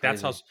 Like,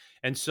 crazy. That's how.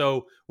 And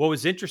so, what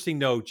was interesting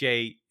though,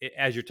 Jay,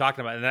 as you're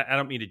talking about, and I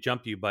don't mean to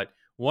jump you, but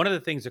one of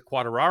the things that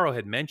Quartararo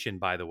had mentioned,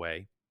 by the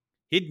way,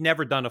 he'd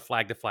never done a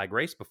flag-to-flag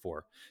race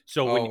before.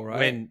 So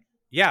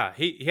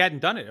he hadn't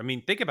done it. I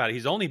mean, think about it.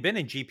 He's only been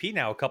in GP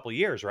now a couple of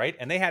years, right?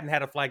 And they hadn't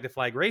had a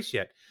flag-to-flag race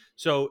yet.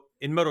 So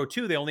in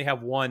Moto2, they only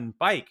have one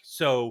bike.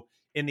 So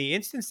in the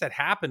instance that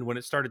happened when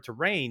it started to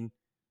rain,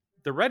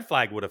 the red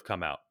flag would have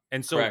come out.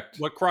 And so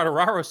what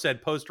Quartararo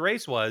said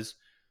post-race was,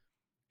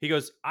 he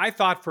goes, I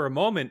thought for a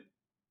moment,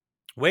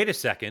 wait a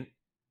second,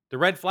 the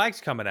red flag's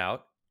coming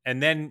out. And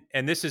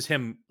this is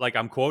him, like,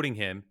 I'm quoting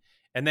him.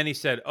 And then he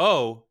said,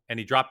 oh, and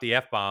he dropped the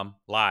F-bomb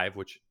live,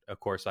 which of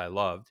course I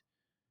loved.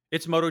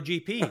 It's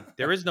MotoGP.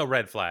 There is no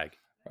red flag.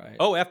 Right.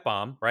 Oh,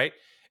 F-bomb. Right.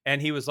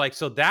 And he was like,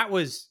 so that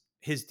was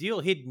his deal.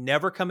 He'd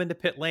never come into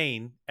pit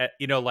lane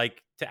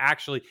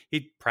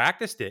he'd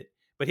practiced it,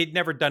 but he'd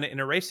never done it in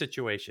a race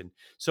situation.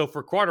 So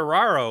for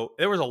Quartararo,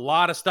 there was a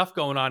lot of stuff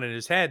going on in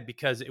his head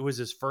because it was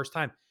his first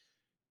time.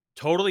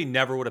 Totally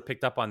never would have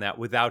picked up on that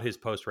without his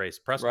post-race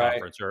press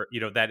conference or,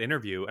 that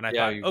interview. And I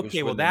thought,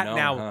 okay, well, that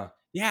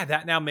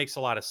now makes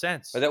a lot of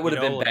sense. But that would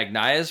have been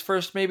Bagnaia's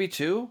first, maybe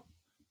too.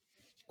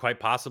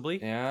 Quite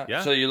possibly.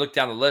 Yeah. So you look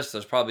down the list,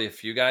 there's probably a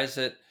few guys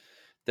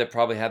that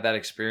probably had that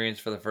experience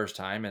for the first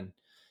time. And,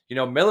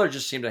 Miller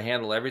just seemed to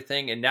handle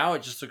everything. And now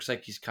it just looks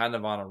like he's kind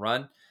of on a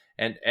run.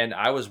 And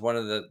I was one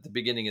of the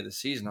beginning of the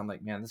season. I'm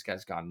like, man, this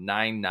guy's gone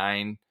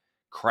 9-9.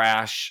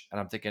 Crash, and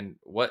I'm thinking,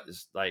 what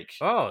is like?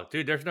 Oh,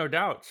 dude, there's no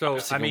doubt. So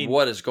I mean,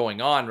 what is going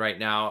on right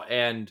now?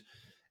 And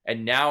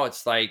now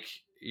it's like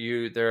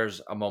there's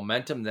a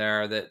momentum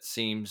there that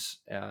seems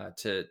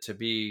to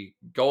be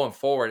going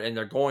forward, and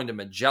they're going to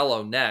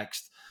Mugello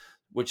next,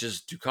 which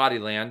is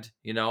Ducati land,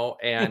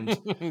 and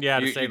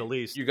to say the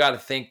least. You got to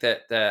think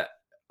that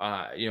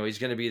he's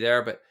going to be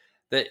there, but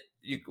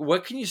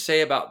what can you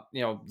say about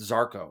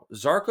Zarco?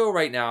 Zarco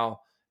right now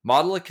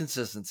model of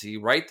consistency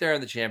right there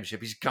in the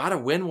championship. He's got to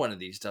win one of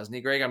these, doesn't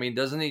he, Greg? I mean,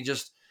 doesn't he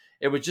just,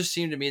 it would just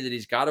seem to me that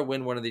he's got to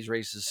win one of these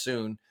races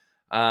soon.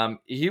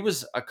 He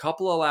was a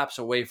couple of laps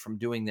away from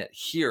doing that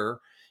here.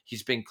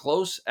 He's been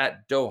close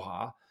at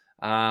Doha.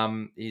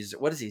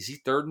 What is he? Is he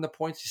third in the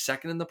points? He's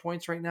second in the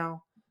points right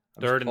now?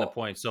 Third in the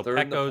points. So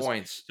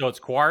Pecco's, so it's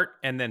Quart,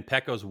 and then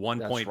Pecco's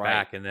 1 point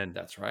back, and then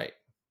that's right.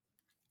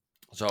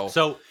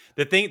 So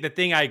the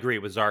thing I agree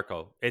with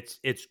Zarco.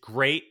 It's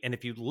great, and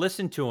if you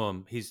listen to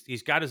him,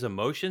 he's got his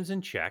emotions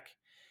in check,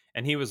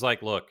 and he was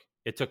like, "Look,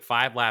 it took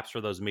 5 laps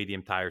for those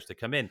medium tires to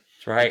come in."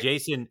 That's right, and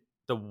Jason.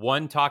 The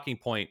one talking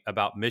point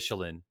about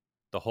Michelin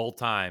the whole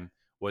time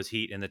was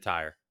heat in the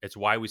tire. It's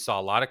why we saw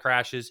a lot of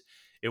crashes.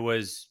 It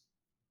was,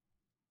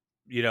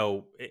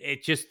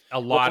 it just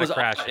a lot of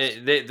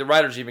crashes. The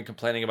riders even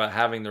complaining about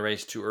having the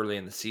race too early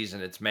in the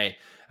season. It's May.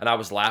 And I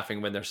was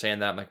laughing when they're saying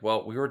that. I'm like,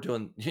 well, we were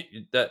doing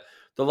the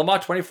Le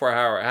Mans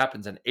 24-hour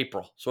happens in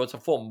April. So it's a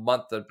full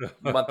month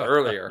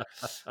earlier.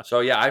 So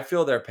yeah, I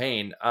feel their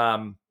pain.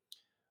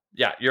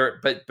 Yeah, you're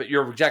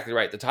exactly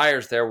right. The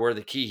tires there were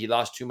the key. He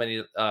lost too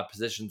many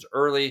positions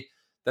early.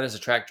 Then as the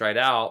track dried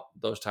out,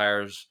 those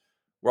tires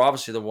were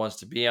obviously the ones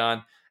to be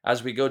on.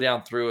 As we go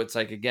down through, it's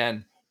like,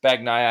 again,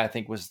 Bagnaia, I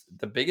think, was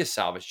the biggest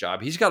salvage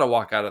job. He's got to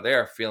walk out of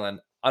there feeling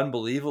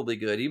unbelievably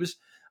good.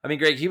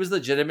 Greg, he was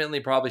legitimately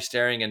probably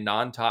staring a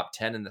non-top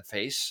 10 in the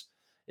face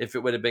if it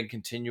would have been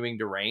continuing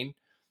to rain.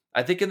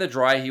 I think in the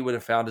dry, he would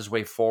have found his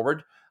way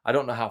forward. I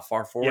don't know how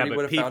far forward he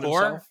would have found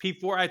himself.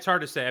 P4, it's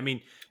hard to say. I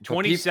mean,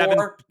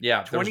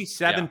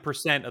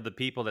 27% of the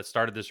people that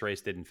started this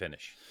race didn't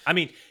finish. I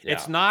mean,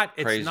 it's not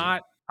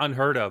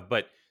unheard of,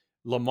 but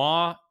Le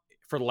Mans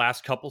for the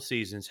last couple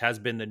seasons has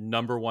been the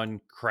number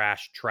one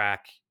crash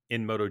track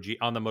in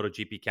on the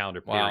MotoGP calendar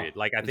period. Wow.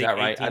 Like, I think, is that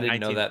right? 18, I didn't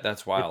 19, know that.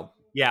 That's wild.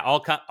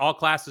 All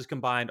classes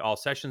combined, all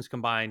sessions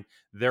combined,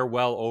 they're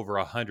well over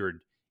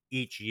 100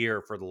 each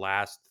year for the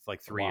last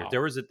 3 years.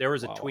 There was a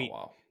tweet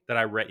that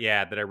I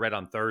read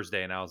on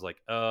Thursday, and I was like,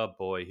 oh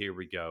boy, here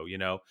we go,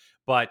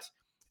 But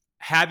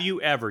have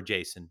you ever,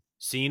 Jason,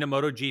 seen a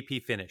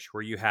MotoGP finish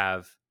where you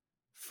have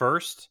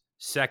first,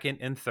 second,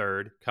 and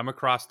third come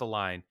across the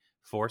line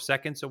 4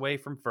 seconds away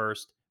from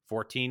first,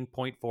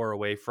 14.4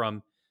 away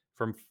from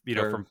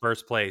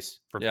first place,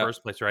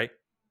 first place, right?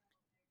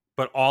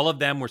 But all of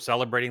them were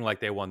celebrating like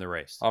they won the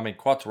race. I mean,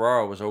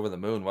 Quartararo was over the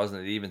moon,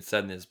 wasn't it? He even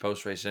said in his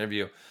post-race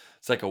interview,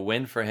 it's like a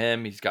win for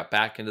him. He's got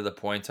back into the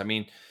points. I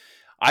mean,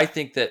 I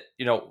think that,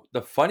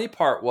 the funny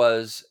part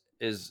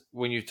is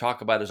when you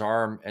talk about his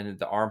arm and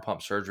the arm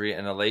pump surgery,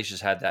 and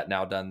Alesia's had that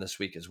now done this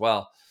week as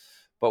well.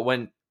 But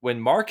when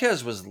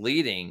Marquez was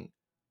leading,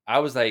 I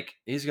was like,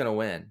 he's going to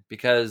win,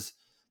 because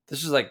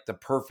this is like the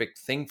perfect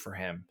thing for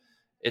him.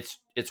 It's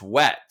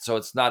wet, so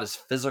it's not as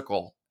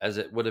physical as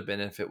it would have been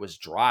if it was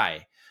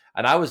dry.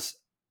 And I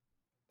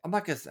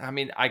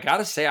got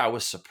to say, I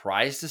was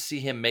surprised to see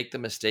him make the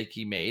mistake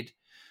he made.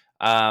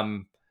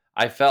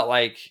 I felt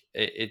like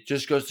it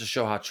just goes to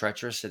show how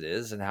treacherous it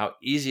is and how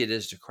easy it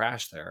is to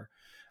crash there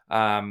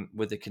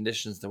with the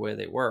conditions the way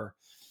they were.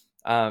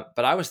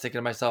 But I was thinking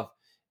to myself,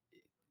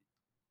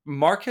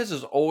 Marquez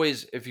is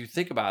always, if you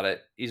think about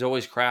it, he's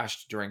always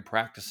crashed during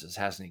practices,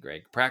 hasn't he,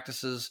 Greg?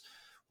 Practices,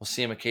 we'll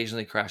see him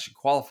occasionally crash in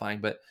qualifying,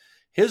 but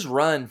his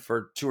run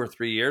for 2 or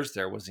 3 years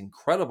there was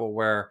incredible,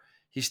 where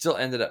he still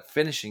ended up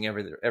finishing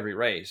every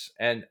race.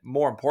 And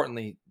more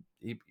importantly,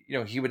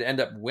 he would end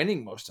up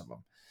winning most of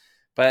them.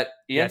 But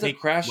he ends up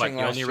crashing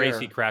last year. The only race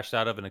he crashed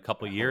out of in a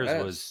couple of years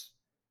was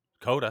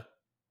Coda.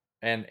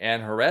 And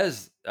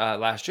Jerez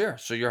last year.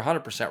 So you're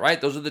 100%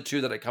 right. Those are the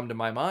two that come to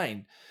my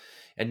mind.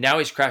 And now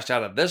he's crashed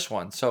out of this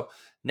one. So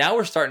now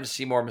we're starting to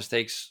see more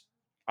mistakes.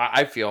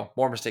 I feel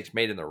more mistakes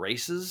made in the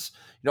races.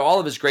 All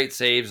of his great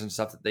saves and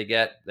stuff that they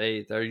get,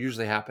 they're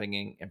usually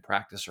happening in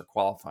practice or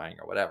qualifying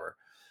or whatever.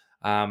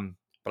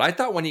 But I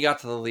thought when he got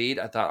to the lead,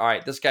 I thought, all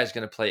right, this guy's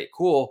going to play it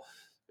cool,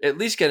 at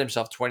least get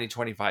himself 20,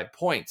 25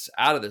 points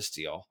out of this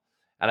deal.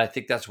 And I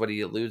think that's what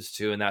he alludes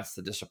to. And that's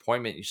the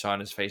disappointment you saw in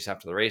his face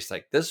after the race.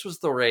 Like, this was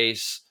the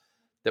race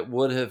that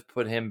would have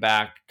put him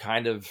back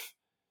kind of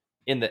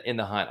in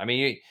the hunt. I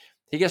mean,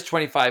 he gets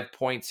 25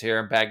 points here,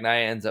 and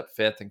Bagnaia ends up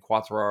 5th and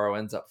Quartararo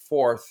ends up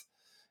 4th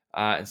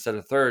instead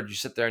of 3rd. You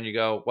sit there and you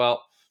go,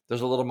 well,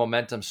 there's a little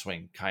momentum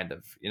swing kind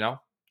of, And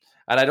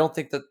I don't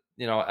think that,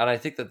 and I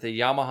think that the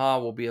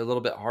Yamaha will be a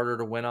little bit harder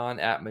to win on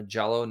at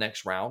Mugello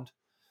next round.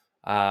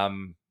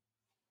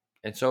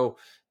 And so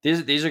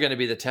these are going to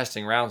be the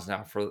testing rounds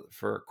now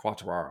for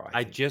Quartararo.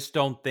 I just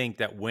don't think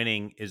that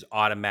winning is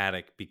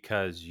automatic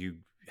because you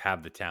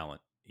have the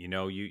talent.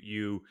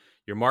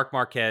 You're Marc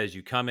Marquez.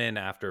 You come in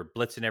after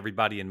blitzing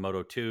everybody in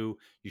Moto2.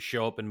 You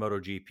show up in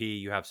MotoGP.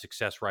 You have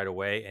success right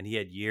away. And he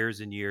had years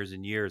and years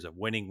and years of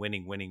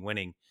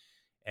winning.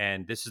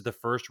 And this is the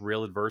first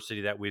real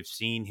adversity that we've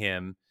seen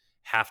him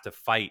have to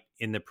fight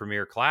in the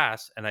premier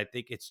class. And I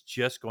think it's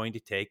just going to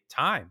take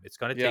time. It's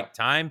going to take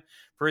time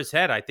for his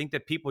head. I think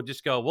that people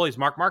just go, well, he's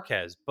Marc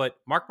Marquez, but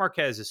Marc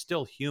Marquez is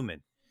still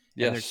human.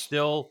 Yes. And there's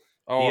still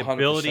the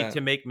ability 100%.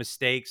 To make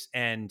mistakes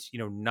and,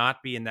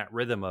 not be in that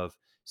rhythm of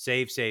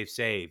save, save,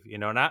 save. You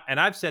know, and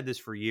I've said this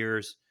for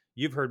years.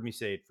 You've heard me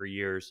say it for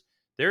years.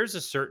 There's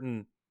a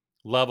certain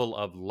level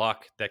of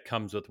luck that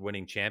comes with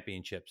winning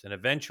championships, and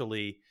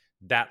eventually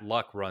that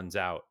luck runs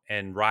out,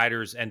 and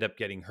riders end up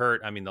getting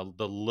hurt. I mean,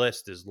 the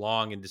list is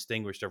long and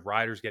distinguished of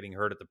riders getting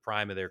hurt at the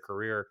prime of their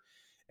career,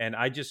 and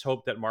I just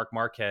hope that Marc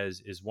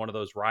Marquez is one of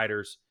those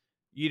riders,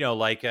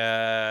 like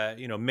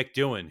Mick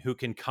Doohan, who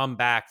can come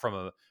back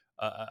from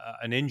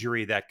an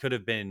injury that could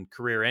have been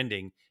career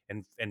ending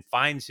and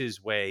finds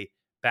his way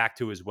back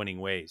to his winning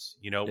ways.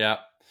 Yeah.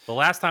 The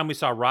last time we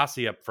saw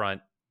Rossi up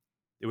front,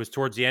 it was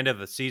towards the end of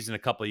the season a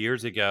couple of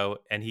years ago,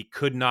 and he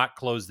could not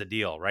close the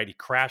deal, right? He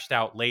crashed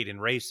out late in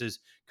races,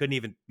 couldn't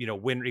even,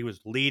 win. He was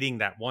leading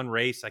that one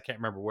race. I can't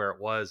remember where it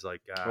was.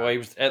 Well, he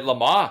was at Le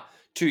Mans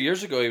 2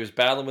 years ago. He was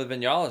battling with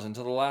Vinales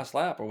until the last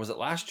lap, or was it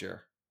last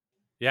year?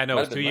 Yeah, no,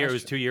 it was 2 years. It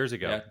was 2 years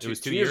ago. Yeah, it was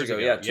 2 years ago.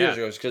 Yeah, 2 years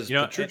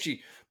ago. Because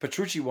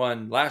Petrucci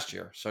won last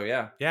year. So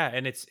yeah. Yeah,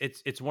 and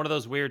it's one of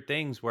those weird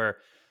things where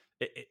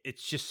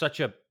it's just such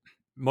a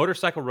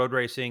motorcycle road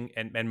racing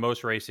and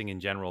most racing in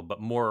general, but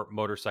more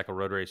motorcycle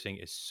road racing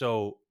is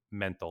so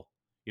mental.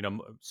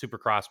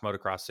 Supercross,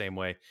 motocross, same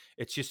way.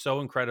 It's just so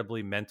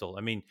incredibly mental.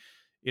 I mean,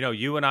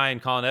 you and I and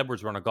Colin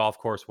Edwards were on a golf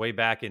course way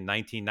back in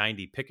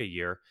 1990, pick a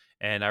year.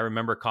 And I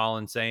remember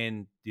Colin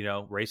saying,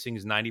 racing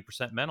is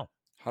 90% mental.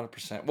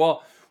 100%.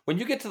 Well, when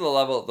you get to the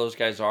level that those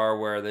guys are,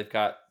 where they've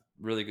got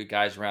really good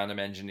guys around them,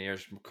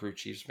 engineers, crew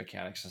chiefs,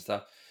 mechanics and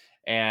stuff,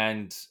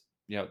 and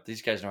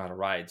these guys know how to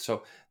ride.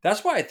 So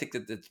that's why I think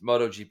that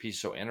MotoGP is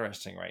so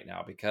interesting right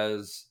now,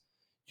 because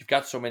you've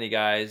got so many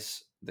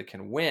guys that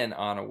can win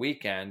on a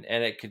weekend,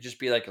 and it could just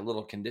be like a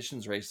little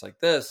conditions race like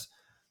this.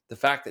 The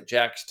fact that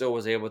Jack still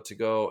was able to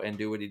go and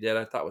do what he did,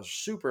 I thought was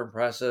super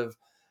impressive.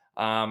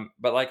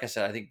 But like I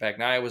said, I think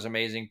Bagnaia was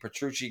amazing.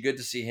 Petrucci, good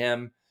to see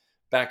him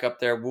back up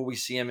there. Will we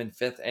see him in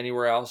fifth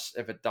anywhere else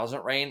if it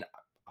doesn't rain?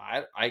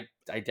 I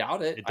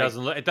doubt it. It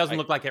doesn't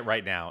look like it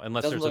right now,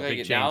 unless there's a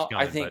big change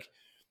coming.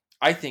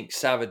 I think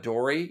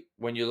Savadori,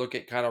 when you look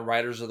at kind of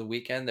riders of the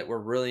weekend that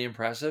were really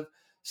impressive,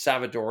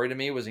 Savadori to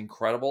me was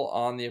incredible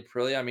on the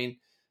Aprilia. I mean,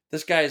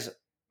 this guy's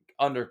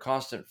under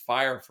constant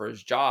fire for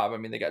his job. I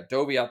mean, they got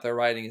Doby out there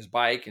riding his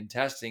bike and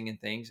testing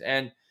and things,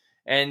 and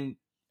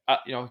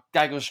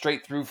guy goes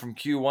straight through from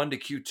Q1 to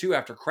Q2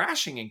 after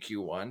crashing in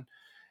Q1,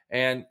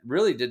 and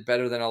really did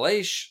better than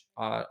Aleix,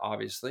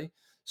 obviously.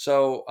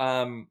 So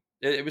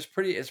it's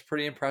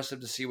pretty impressive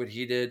to see what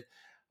he did.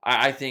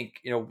 I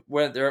think,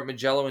 when they're at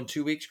Mugello in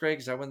 2 weeks, Greg,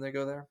 is that when they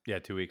go there? Yeah,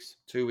 2 weeks.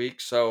 2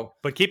 weeks. So,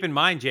 but keep in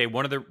mind, Jay,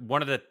 one of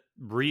the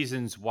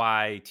reasons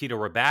why Tito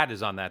Rabat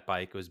is on that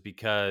bike was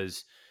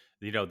because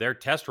their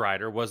test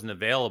rider wasn't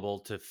available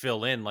to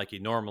fill in like he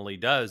normally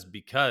does,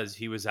 because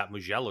he was at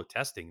Mugello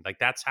testing. Like,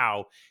 that's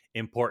how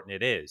important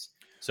it is.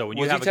 So when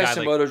you have a guy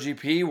like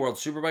MotoGP, World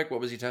Superbike, what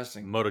was he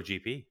testing?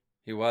 MotoGP.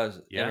 He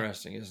was. Yeah.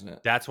 Interesting, isn't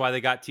it? That's why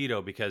they got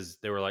Tito, because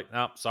they were like,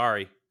 "No,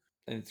 sorry."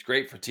 And it's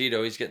great for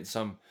Tito. He's getting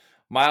some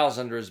miles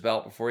under his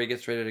belt before he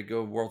gets ready to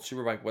go World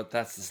Superbike.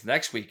 That's this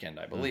next weekend,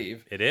 I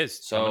believe. It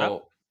is.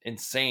 So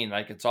insane.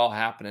 Like, it's all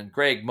happening.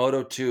 Greg,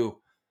 Moto2.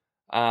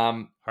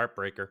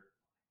 Heartbreaker.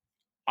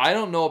 I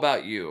don't know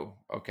about you,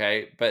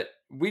 okay? But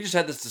we just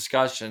had this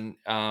discussion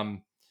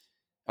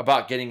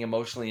about getting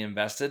emotionally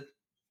invested.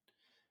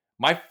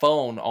 My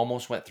phone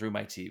almost went through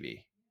my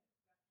TV.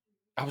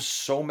 I was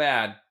so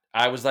mad.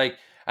 I was like,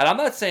 and I'm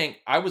not saying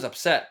I was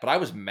upset, but I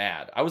was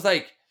mad. I was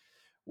like,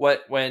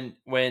 when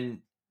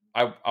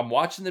I'm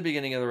watching the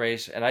beginning of the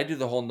race, and I do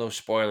the whole no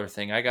spoiler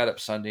thing. I got up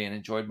Sunday and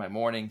enjoyed my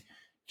morning,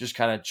 just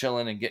kind of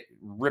chilling and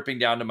ripping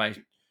down to my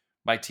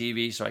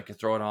TV so I could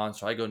throw it on.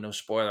 So I go no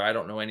spoiler. I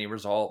don't know any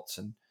results,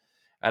 and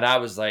I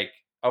was like,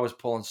 I was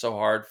pulling so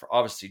hard for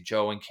obviously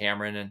Joe and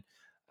Cameron, and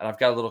I've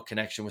got a little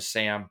connection with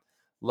Sam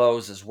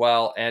Lowe's as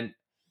well. And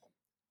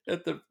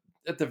at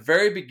the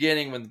very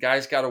beginning, when the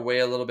guys got away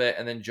a little bit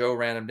and then Joe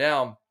ran him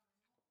down,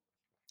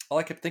 all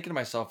I kept thinking to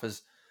myself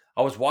is,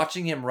 I was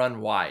watching him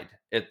run wide.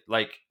 It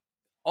like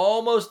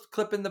almost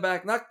clipping the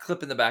back, not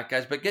clipping the back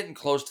guys, but getting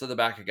close to the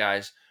back of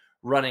guys,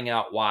 running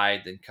out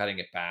wide, then cutting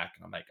it back.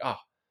 And I'm like, oh.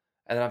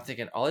 And then I'm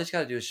thinking, all he's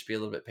got to do is just be a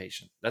little bit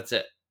patient. That's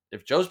it.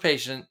 If Joe's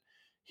patient,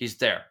 he's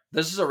there.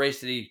 This is a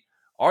race that he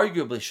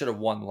arguably should have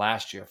won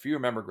last year. If you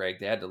remember, Greg,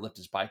 they had to lift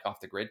his bike off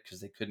the grid because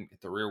they couldn't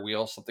get the rear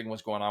wheel. Something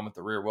was going on with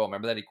the rear wheel.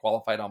 Remember that he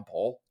qualified on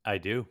pole? I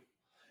do.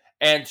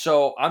 And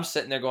so I'm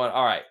sitting there going,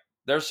 all right,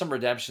 there's some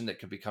redemption that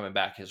could be coming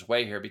back his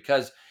way here,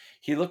 because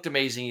he looked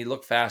amazing. He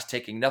looked fast,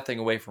 taking nothing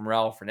away from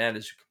Raul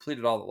Fernandez, who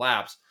completed all the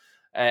laps.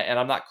 And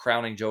I'm not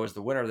crowning Joe as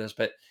the winner of this,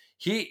 but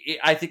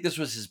I think this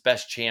was his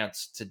best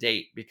chance to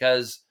date,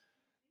 because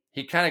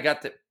he kind of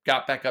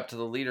got back up to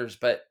the leaders,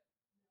 but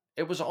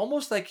it was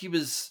almost like he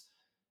was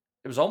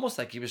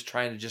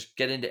trying to just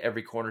get into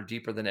every corner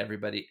deeper than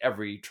everybody,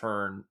 every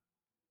turn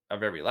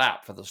of every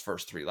lap for those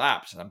first 3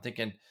 laps. And I'm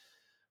thinking,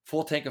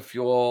 full tank of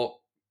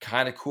fuel,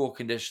 kind of cool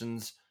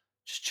conditions,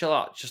 just chill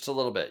out just a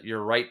little bit.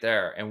 You're right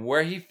there. And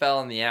where he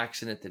fell in the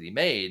accident that he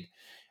made,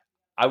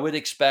 I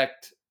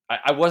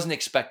wasn't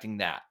expecting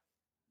that.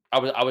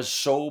 I was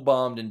so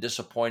bummed and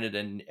disappointed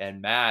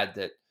and mad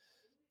that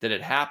that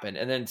it happened.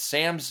 And then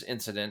Sam's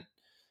incident,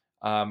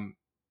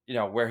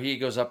 where he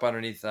goes up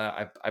underneath,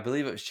 I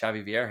believe it was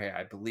Xavi Vierge,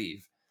 I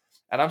believe.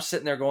 And I'm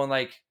sitting there going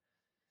like,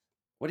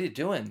 what are you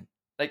doing?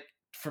 Like,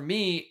 for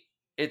me,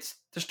 there's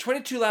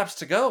 22 laps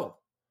to go.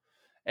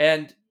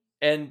 And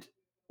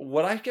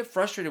what I get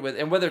frustrated with,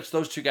 and whether it's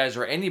those two guys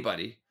or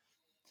anybody,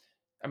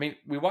 I mean,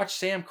 we watched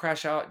Sam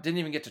crash out, didn't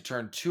even get to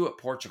turn 2 at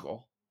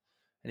Portugal.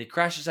 And he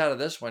crashes out of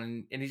this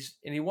one, and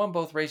he won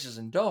both races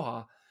in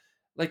Doha.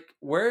 Like,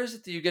 where is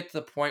it that you get to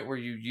the point where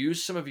you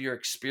use some of your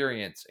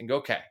experience and go,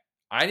 okay,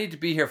 I need to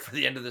be here for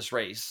the end of this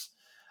race.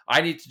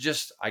 I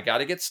got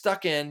to get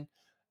stuck in.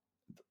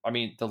 I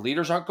mean, the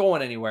leaders aren't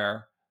going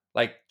anywhere.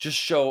 Like, just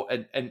show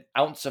an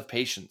ounce of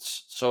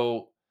patience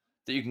so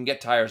that you can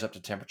get tires up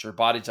to temperature,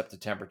 bodies up to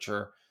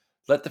temperature,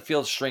 let the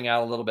field string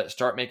out a little bit,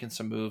 start making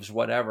some moves,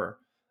 whatever.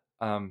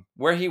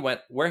 Where he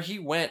went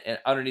and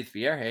underneath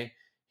Vierge,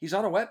 he's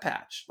on a wet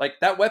patch. Like,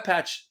 that wet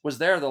patch was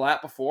there the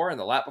lap before and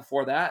the lap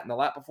before that and the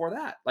lap before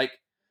that. Like,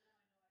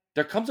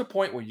 there comes a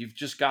point where you've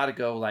just got to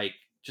go, like,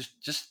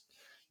 just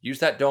use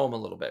that dome a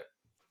little bit.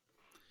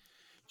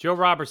 Joe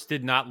Roberts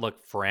did not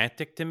look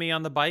frantic to me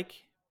on the bike,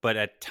 but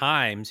at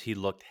times he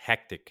looked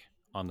hectic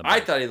on the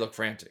bike. I thought he looked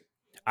frantic.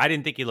 I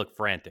didn't think he looked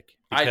frantic.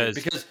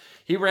 Because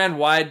he ran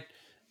wide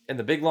in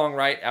the big long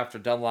right after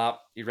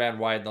Dunlop. He ran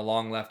wide in the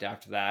long left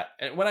after that.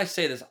 And when I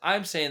say this,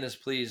 I'm saying this,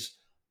 please,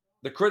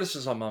 the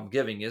criticism I'm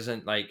giving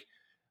isn't like,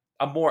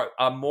 I'm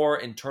more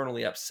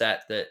internally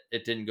upset that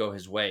it didn't go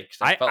his way, because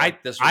I felt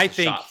like this was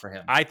a shot for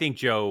him. I think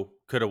Joe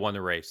could have won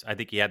the race. I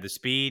think he had the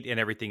speed and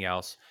everything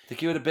else. I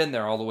think he would have been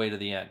there all the way to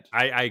the end.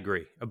 I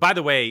agree. By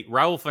the way,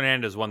 Raul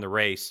Fernandez won the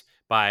race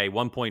by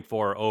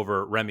 1.4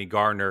 over Remy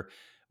Gardner.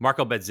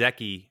 Marco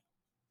Bezzecchi,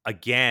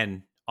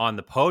 again, on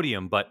the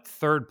podium, but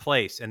third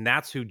place. And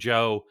that's who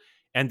Joe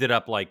ended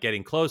up like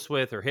getting close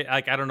with or hit.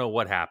 Like, I don't know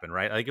what happened,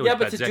 right? Like, it was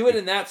but Bezzecchi. To do it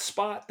in that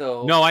spot,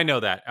 though. No, I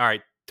know that. All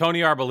right.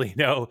 Tony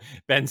Arbolino,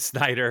 Ben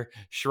Snyder,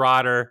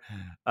 Schroeder,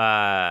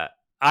 Iogura,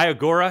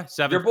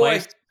 7th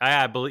place.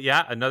 I believe,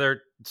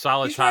 another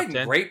solid he's top 10. He's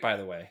riding great, by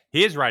the way.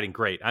 He is riding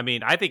great. I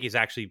mean, I think he's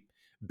actually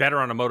better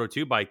on a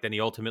Moto2 bike than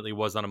he ultimately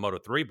was on a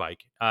Moto3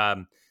 bike.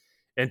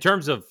 In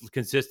terms of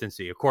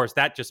consistency, of course,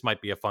 that just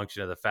might be a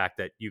function of the fact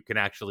that you can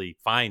actually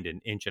find an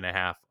inch and a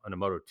half on a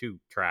Moto2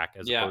 track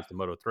as opposed to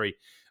Moto3.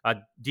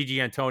 DG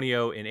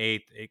Antonio in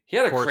 8th. He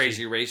had a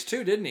crazy race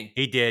too, didn't he?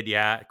 He did,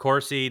 yeah.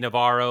 Corsi,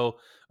 Navarro,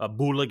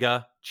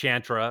 Bulaga,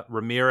 Chantra,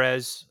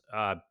 Ramirez,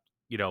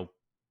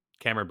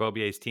 Cameron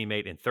Bobier's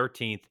teammate in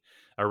 13th,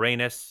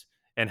 Arenas,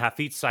 and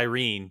Hafid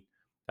Sirene,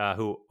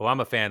 who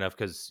I'm a fan of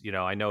because,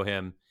 I know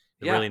him,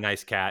 a really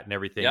nice cat and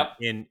everything,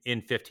 in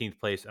 15th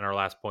place in our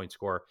last point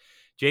score.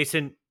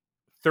 Jason,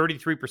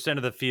 33%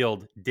 of the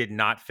field did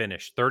not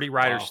finish. 30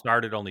 riders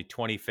started, only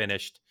 20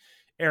 finished.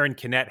 Aaron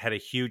Canet had a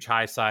huge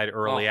high side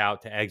early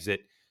out to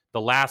exit. The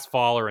last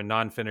faller and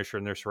non-finisher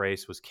in this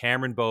race was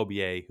Cameron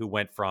Bobier, who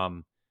went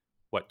from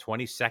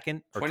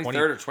 22nd or 23rd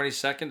or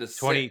 22nd to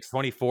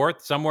 24th,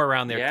 somewhere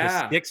around there,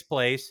 to 6th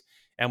place,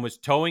 and was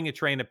towing a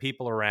train of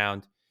people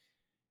around.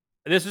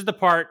 This is the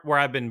part where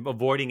I've been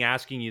avoiding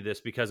asking you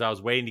this because I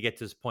was waiting to get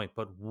to this point.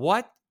 But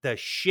what the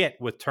shit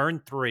with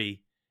turn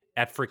 3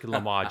 at freaking Le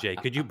Mans, Jay?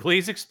 Could you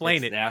please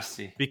explain it?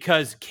 Nasty.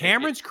 Because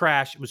Cameron's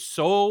crash was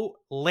so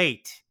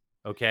late.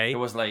 Okay. It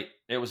was late.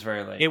 It was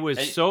very late. It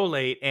was so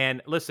late.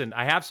 And listen,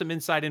 I have some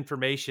inside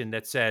information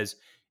that says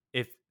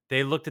if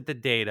they looked at the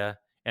data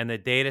and the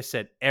data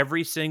said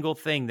every single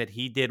thing that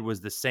he did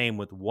was the same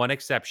with one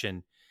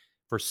exception,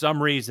 for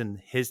some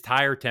reason, his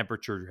tire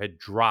temperature had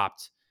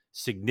dropped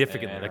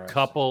significantly, a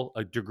couple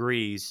of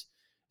degrees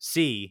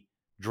C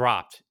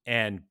dropped,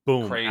 and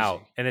boom,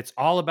 out. And it's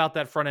all about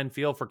that front end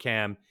feel for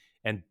Cam.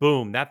 And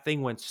boom, that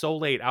thing went so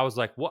late. I was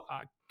like,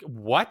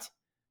 what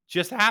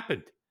just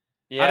happened?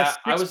 Yeah,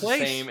 I was the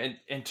same.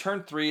 And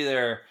turn 3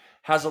 there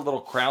has a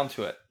little crown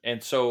to it.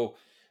 And so,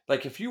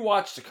 like, if you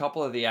watched a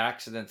couple of the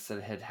accidents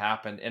that had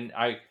happened, and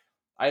I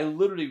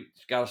literally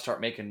got to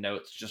start making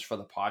notes just for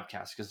the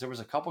podcast, because there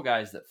was a couple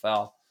guys that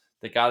fell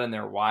that got in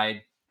there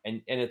wide.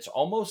 And it's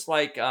almost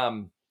like, it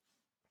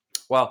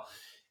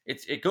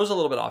goes a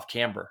little bit off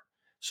camber.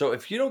 So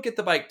if you don't get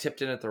the bike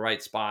tipped in at the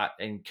right spot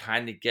and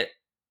kind of get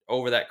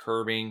over that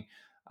curbing,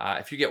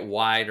 if you get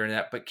wide or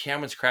that, but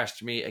Cameron's crash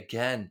to me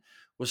again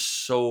was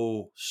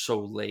so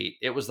late.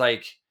 It was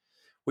like,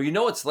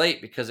 well, it's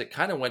late because it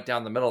kind of went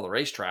down the middle of the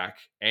racetrack,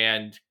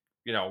 and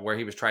where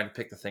he was trying to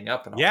pick the thing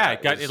up and all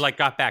that. It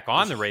got back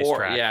on the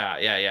racetrack.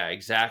 Yeah,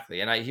 exactly.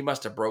 And he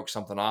must have broke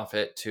something off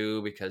it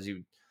too, because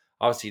he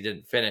obviously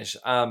didn't finish.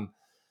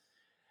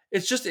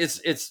 It's just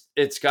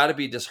it's got to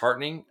be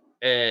disheartening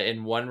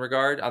in one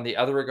regard. On the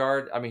other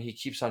regard, I mean, he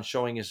keeps on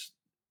showing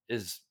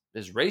his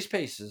race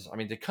paces. I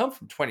mean, to come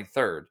from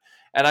 23rd,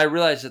 and I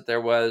realized that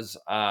there was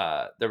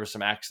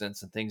some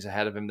accidents and things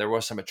ahead of him. There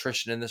was some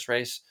attrition in this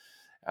race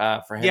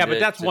for him. Yeah, but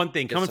that's one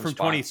thing. Coming from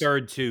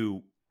 23rd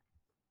to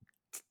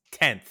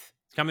 10th,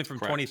 coming from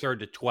 23rd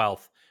to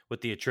 12th with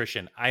the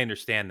attrition, I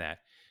understand that.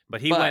 But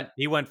he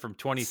went from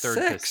 23rd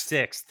to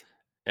 6th.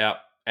 Yeah.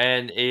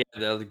 And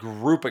the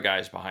group of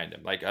guys behind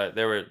him, like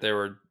there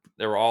were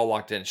They were all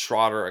locked in.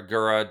 Schroeder,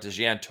 Agura,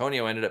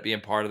 DiGiantonio ended up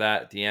being part of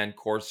that at the end.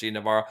 Corsi,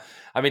 Navarro.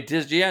 I mean,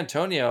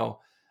 DiGiantonio,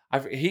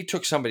 he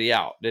took somebody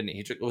out, didn't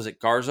he? Was it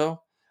Garzo?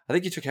 I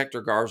think he took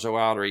Hector Garzo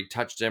out, or he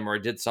touched him, or he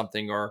did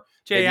something, or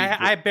Jay,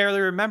 I barely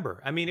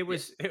remember. I mean, it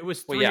was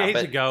 3 days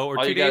ago or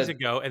 2 days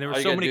ago, and there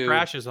were so many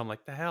crashes. I'm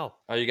like, the hell?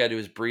 All you got to do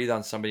is breathe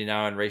on somebody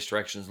now in race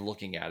directions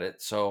looking at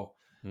it. So,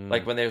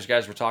 like when those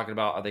guys were talking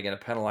about, are they going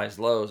to penalize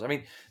lows? I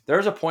mean,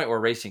 there's a point where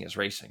racing is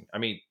racing. I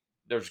mean,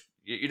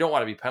 you don't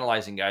want to be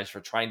penalizing guys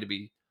for trying to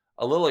be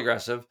a little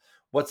aggressive.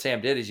 What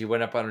Sam did is he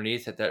went up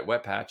underneath at that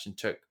wet patch and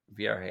took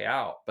Vierge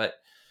out. But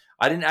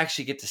I didn't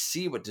actually get to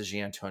see what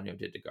DiGiantonio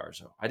did to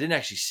Garzo. I didn't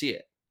actually see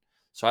it.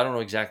 So I don't know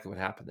exactly what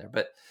happened there.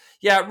 But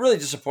yeah, really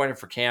disappointed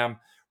for Cam.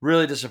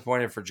 Really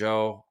disappointed for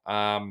Joe.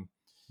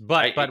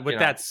 But with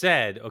that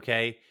said,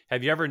 okay,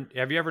 have you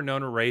ever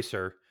known a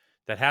racer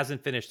that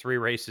hasn't finished 3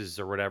 races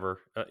or whatever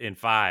in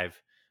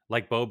 5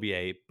 like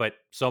Beaubier, but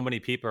so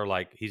many people are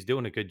like, he's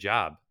doing a good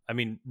job? I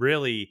mean,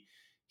 really,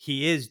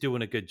 he is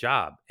doing a good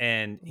job,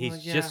 and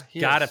he's just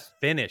got to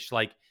finish.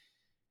 Like,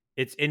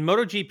 it's in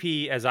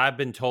MotoGP, as I've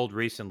been told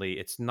recently,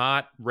 it's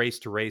not race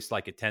to race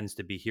like it tends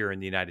to be here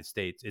in the United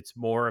States. It's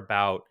more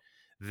about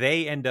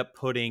they end up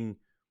putting,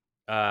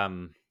 they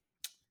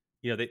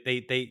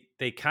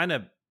kind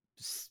of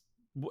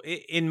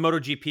in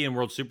MotoGP and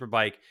World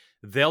Superbike,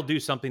 they'll do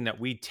something that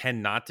we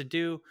tend not to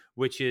do,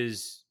 which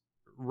is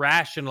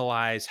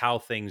rationalize how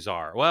things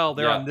are. Well,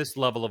 they're on this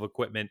level of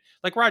equipment,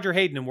 like Roger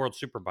Hayden in World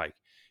Superbike.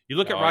 You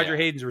look at Roger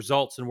Hayden's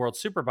results in World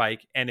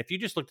Superbike, and if you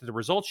just looked at the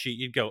results sheet,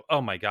 you'd go,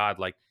 "Oh my God,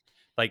 like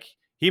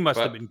he must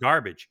have been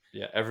garbage."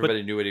 Yeah,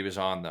 everybody knew what he was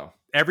on, though.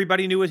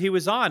 Everybody knew what he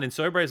was on, and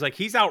so everybody's like,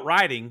 he's out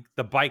riding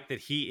the bike that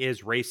he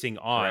is racing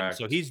on. Correct.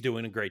 So he's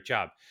doing a great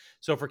job.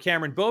 So for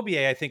Cameron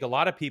Beaubier, I think a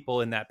lot of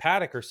people in that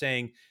paddock are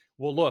saying,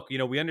 well, look,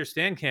 we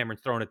understand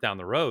Cameron's throwing it down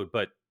the road,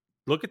 but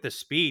look at the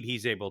speed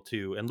he's able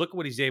to, and look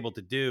what he's able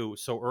to do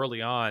so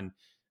early on.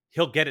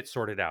 He'll get it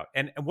sorted out.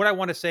 And what I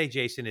want to say,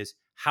 Jason, is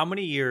how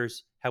many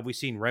years have we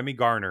seen Remy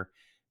Gardner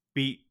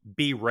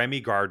be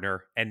Remy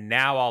Gardner, and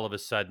now all of a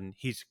sudden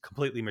he's a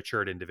completely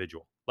matured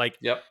individual? Like,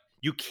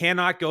 you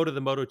cannot go to the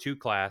Moto2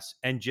 class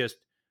and just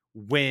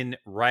win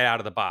right out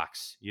of the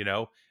box,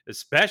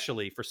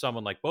 especially for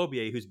someone like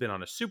Beaubier, who's been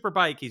on a super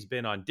bike. He's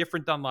been on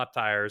different Dunlop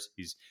tires.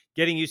 He's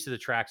getting used to the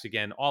tracks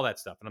again, all that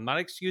stuff. And I'm not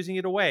excusing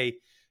it away,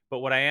 but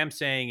what I am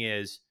saying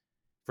is,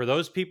 for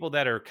those people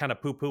that are kind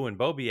of poo-pooing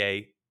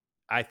Beaubier,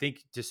 I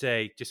think to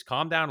say, just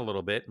calm down a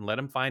little bit and let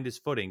him find his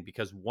footing,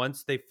 because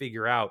once they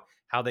figure out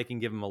how they can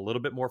give him a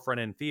little bit more front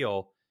end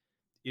feel,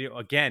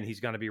 again, he's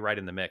going to be right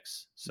in the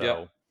mix.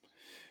 So,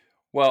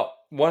 well,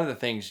 one of the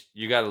things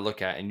you got to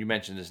look at, and you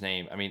mentioned his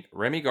name. I mean,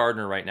 Remy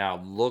Gardner right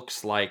now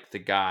looks like the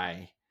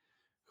guy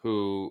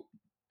who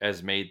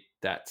has made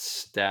that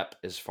step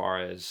as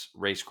far as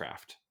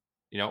racecraft.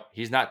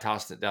 He's not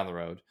tossing it down the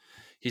road.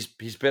 He's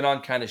been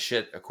on kind of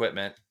shit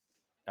equipment,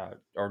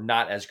 or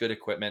not as good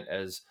equipment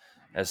as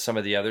some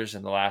of the others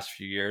in the last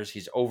few years.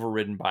 He's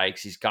overridden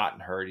bikes. He's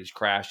gotten hurt. He's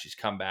crashed. He's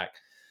come back.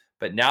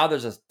 But now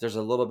there's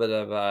a little bit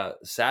of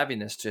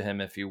savviness to him,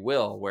 if you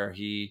will, where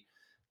he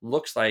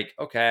looks like,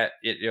 okay,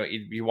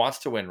 he wants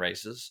to win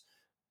races,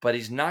 but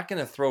he's not going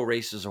to throw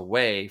races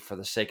away for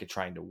the sake of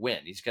trying to win.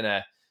 He's going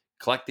to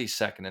collect these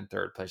second and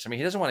third place. I mean,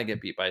 he doesn't want to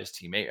get beat by his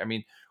teammate. I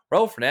mean,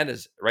 Raul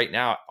Fernandez right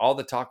now, all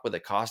the talk with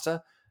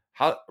Acosta,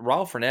 how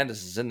Raul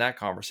Fernandez is in that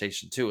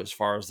conversation too, as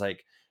far as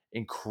like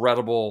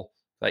incredible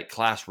like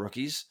class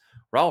rookies.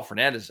 Raul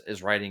Fernandez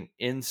is riding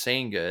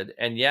insane good.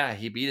 And yeah,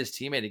 he beat his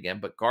teammate again,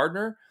 but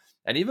Gardner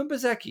and even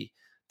Bezzecchi,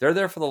 they're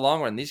there for the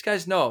long run. These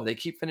guys know they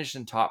keep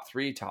finishing top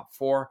 3, top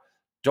 4.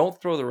 Don't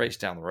throw the race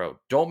down the road.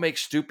 Don't make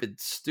stupid,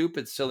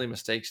 silly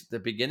mistakes at the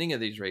beginning of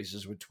these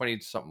races with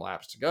 20-something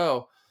laps to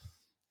go.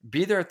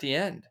 Be there at the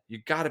end. You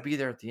got to be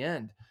there at the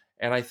end.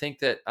 And I think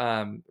that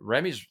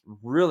Remy's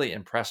really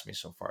impressed me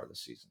so far this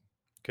season.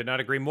 Could not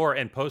agree more.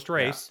 And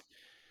post-race,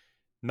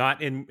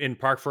 not in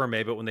Parc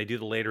Ferme, but when they do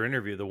the later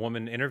interview, the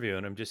woman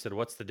interviewing him just said,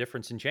 "What's the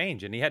difference in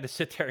change?" And he had to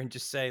sit there and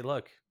just say,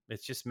 "Look,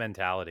 it's just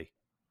mentality.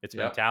 It's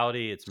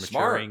mentality. It's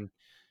maturing."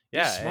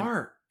 Yeah,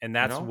 smart. And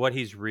that's what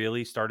he's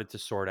really started to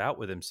sort out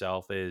with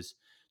himself, is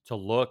to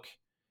look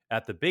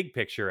at the big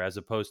picture as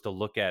opposed to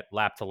look at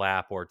lap to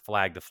lap or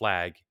flag to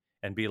flag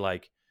and be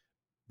like,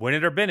 win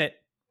it or bin it,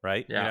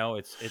 right? Yeah.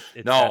 It's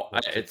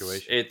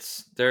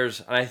there's,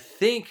 and I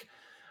think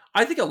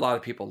a lot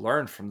of people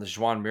learned from the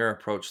Joan Mir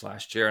approach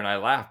last year, and I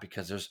laugh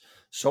because there's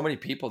so many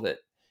people that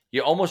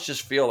you almost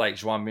just feel like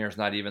Joan Mir is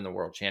not even the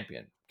world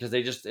champion, because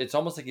it's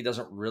almost like he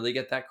doesn't really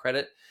get that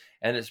credit.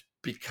 And it's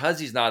because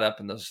he's not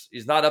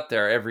up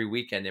there every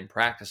weekend in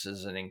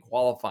practices and in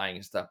qualifying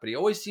and stuff, but he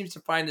always seems to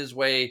find his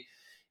way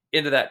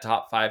into that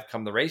top 5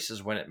 come the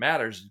races when it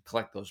matters and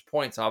collect those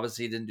points.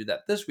 Obviously, he didn't do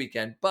that this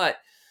weekend, but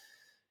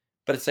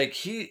it's like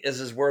he is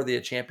as worthy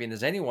a champion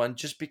as anyone,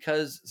 just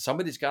because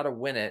somebody's got to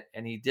win it,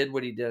 and he did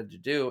what he did to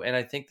do. And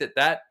I think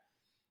that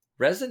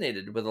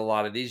resonated with a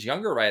lot of these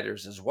younger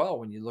riders as well.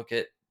 When you look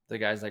at the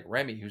guys like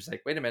Remy, who's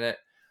like, wait a minute,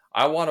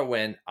 I want to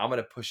win. I'm going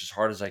to push as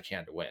hard as I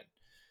can to win.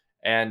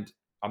 And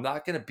I'm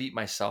not going to beat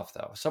myself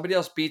though. If somebody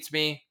else beats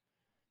me,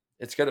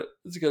 it's going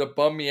to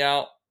bum me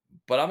out,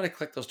 but I'm going to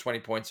click those 20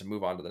 points and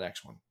move on to the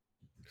next one.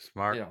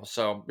 Smart.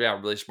 So yeah,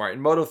 really smart. In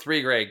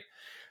Moto3,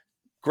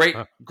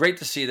 Greg, great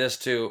to see this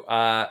too.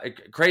 A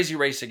crazy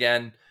race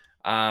again.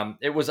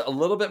 It was a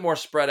little bit more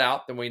spread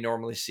out than we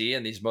normally see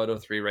in these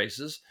Moto3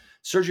 races.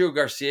 Sergio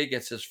Garcia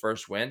gets his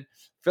first win.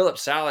 Filip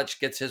Salac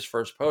gets his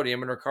first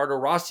podium, and Ricardo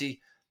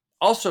Rossi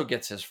also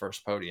gets his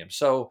first podium.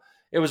 So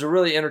it was a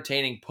really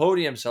entertaining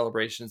podium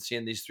celebration,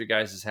 seeing these three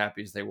guys as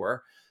happy as they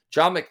were.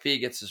 John McPhee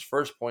gets his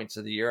first points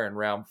of the year in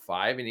round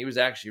 5, and he was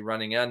actually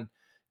running in,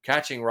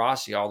 catching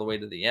Rossi all the way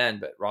to the end,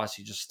 but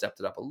Rossi just stepped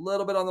it up a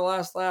little bit on the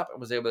last lap and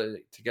was able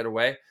to get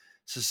away.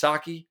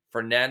 Sasaki,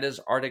 Fernandez,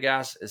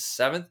 Artigas is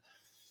 7th.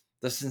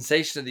 The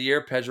sensation of the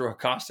year, Pedro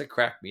Acosta,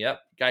 cracked me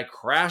up. Guy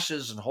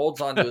crashes and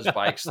holds onto his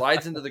bike,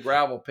 slides into the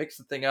gravel, picks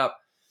the thing up.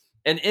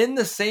 And in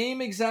the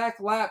same exact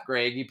lap,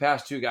 Greg, he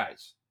passed 2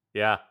 guys.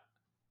 Yeah.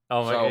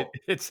 Oh my!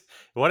 It's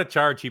what a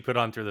charge he put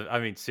on through the. I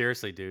mean,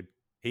 seriously, dude.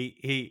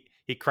 He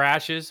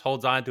crashes,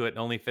 holds on to it, and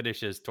only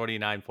finishes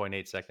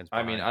 29.8 seconds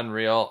behind. I mean,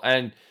 unreal.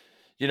 And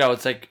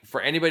it's like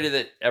for anybody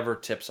that ever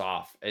tips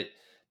off,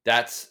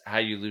 that's how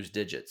you lose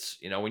digits.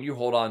 When you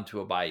hold on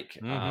to a bike.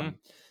 Mm-hmm.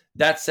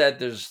 That said,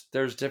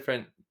 there's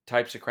different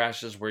types of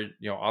crashes where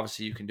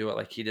obviously you can do it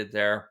like he did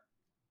there.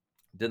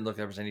 Didn't look like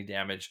there was any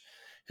damage.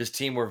 His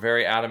team were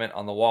very adamant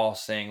on the wall,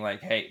 saying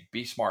like, "Hey,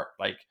 be smart.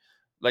 Like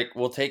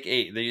we'll take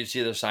 8." Then you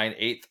see the sign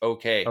 8th.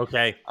 Okay.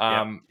 Okay.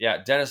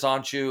 Yeah. Dennis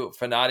Onchu,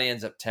 Fanati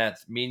ends up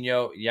 10th.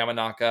 Mino,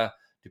 Yamanaka,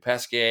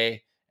 Dupesquier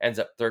ends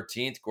up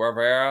 13th.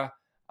 Guevara,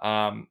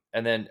 and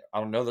then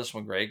I don't know this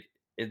one, Greg.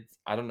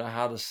 I don't know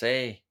how to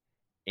say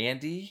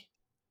Andy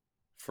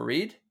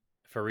Farid.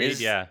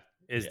 Yeah.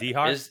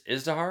 Izdihar?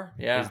 Izdihar?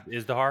 Yeah.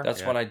 Izdihar?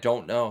 That's one I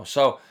don't know.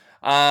 So,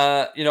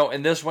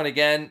 in this one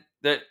again,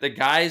 the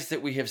guys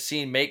that we have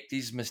seen make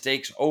these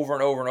mistakes over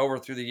and over and over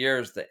through the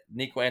years, that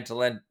Nico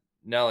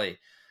Antonelli,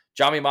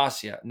 Jami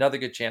Masia, another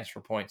good chance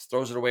for points,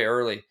 throws it away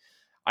early.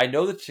 I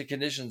know that the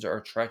conditions are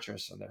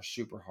treacherous and they're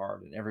super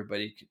hard, and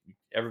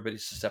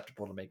everybody's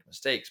susceptible to make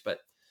mistakes,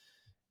 but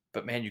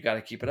man, you got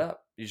to keep it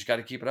up. You just got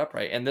to keep it up,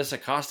 right? And this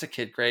Acosta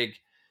kid, Greg,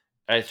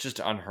 it's just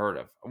unheard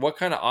of. What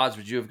kind of odds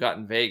would you have got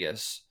in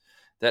Vegas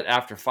that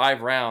after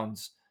 5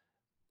 rounds,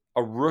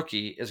 a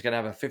rookie is going to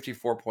have a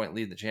 54-point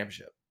lead in the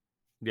championship?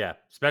 Yeah,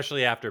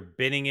 especially after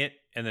bidding it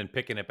and then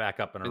picking it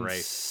back up in a race.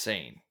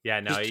 Insane. Yeah,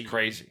 no, it's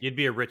crazy. You'd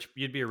be a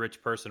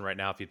rich person right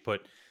now if you'd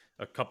put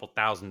a couple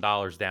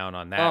 $1,000s down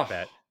on that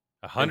bet.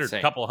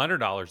 Couple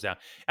 $100 down.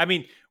 I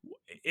mean,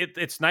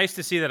 it's nice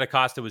to see that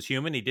Acosta was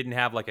human. He didn't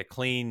have like a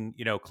clean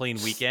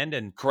weekend.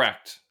 And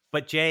correct.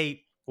 But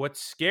Jay, what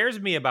scares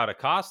me about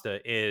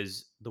Acosta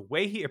is the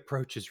way he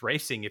approaches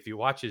racing. If you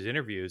watch his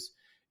interviews,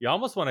 you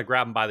almost want to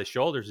grab him by the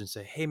shoulders and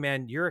say, "Hey,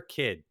 man, you're a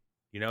kid.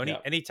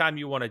 Anytime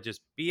you want to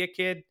just be a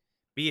kid,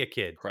 be a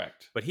kid."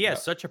 Correct. But he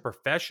has such a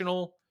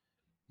professional,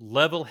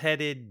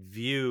 level-headed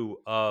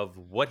view of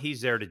what he's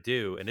there to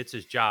do, and it's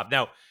his job.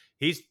 Now,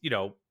 he's,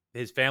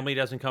 his family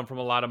doesn't come from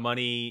a lot of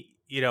money,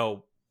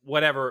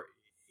 whatever.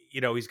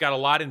 He's got a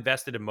lot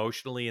invested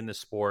emotionally in the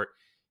sport.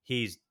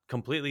 He's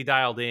completely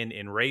dialed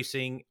in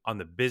racing on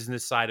the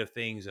business side of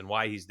things and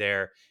why he's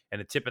there,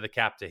 and a tip of the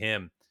cap to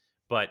him.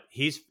 But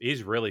he's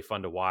really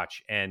fun to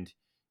watch, and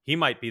he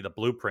might be the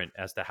blueprint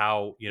as to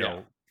how,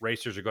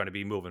 racers are going to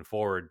be moving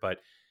forward. But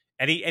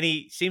and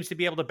he seems to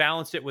be able to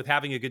balance it with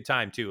having a good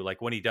time too,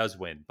 like when he does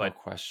win. But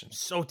no question.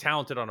 So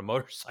talented on a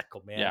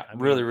motorcycle, man. Yeah,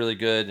 really, really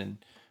good. And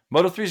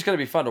Moto3 is going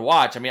to be fun to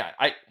watch. I mean,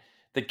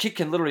 the kid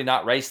can literally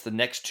not race the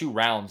next 2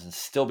 rounds and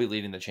still be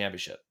leading the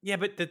championship. Yeah,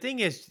 but the thing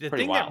is,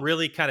 that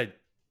really kind of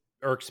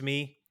irks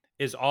me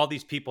is all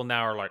these people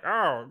now are like,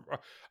 "Oh,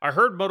 I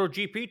heard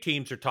MotoGP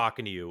teams are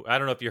talking to you." I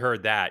don't know if you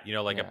heard that,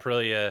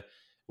 Aprilia,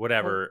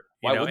 whatever.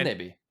 Why wouldn't they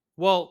be?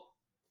 Well,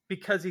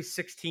 because he's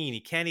 16, he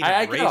can't even race.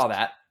 I get all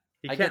that.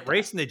 He can't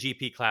race in the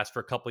GP class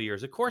for a couple of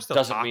years. Of course,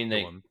 doesn't mean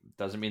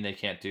they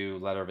can't do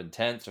letter of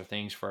intents or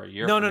things for a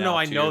year. No.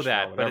 I know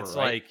that, but it's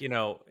right?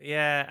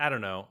 I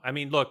don't know. I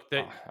mean, look,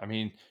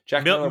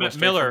 Jack Miller was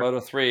from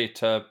Moto3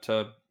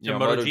 to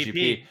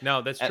MotoGP.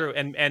 No, that's true.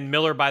 And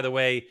Miller, by the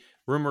way,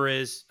 rumor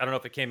is, I don't know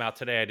if it came out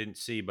today, I didn't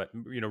see, but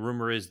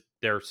rumor is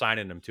they're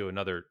signing him to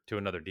another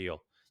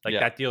deal.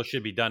 That deal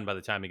should be done by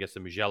the time he gets to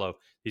Mugello.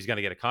 He's going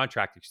to get a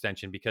contract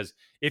extension, because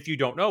if you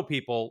don't know,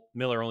 people,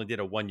 Miller only did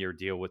a 1-year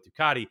deal with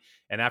Ducati.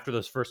 And after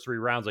those first 3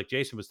 rounds, like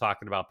Jason was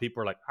talking about,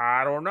 people are like,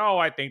 "I don't know.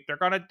 I think they're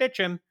going to ditch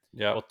him."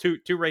 Yeah. Well,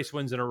 two race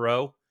wins in a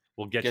row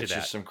will get you that.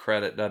 You some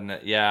credit, doesn't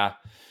it? Yeah.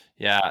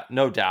 Yeah,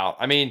 no doubt.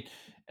 I mean,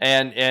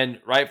 and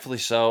rightfully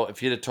so.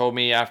 If you'd have told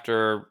me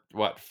after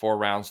 3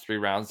 rounds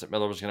that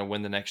Miller was going to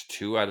win the next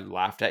 2, I'd have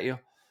laughed at you.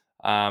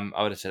 I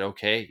would have said,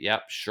 "Okay,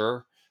 yep,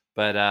 sure."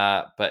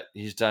 But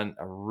he's done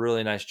a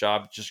really nice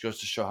job. It just goes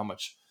to show how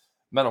much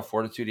mental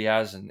fortitude he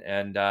has,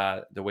 and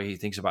the way he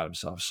thinks about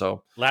himself.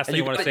 So last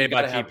thing I want to say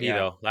about GP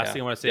though. Last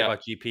thing I want to say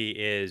about GP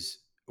is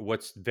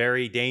what's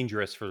very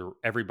dangerous for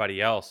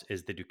everybody else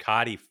is the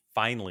Ducati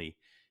finally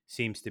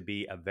seems to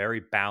be a very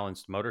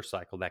balanced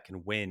motorcycle that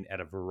can win at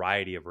a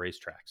variety of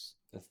racetracks.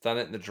 It's done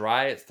it in the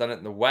dry. It's done it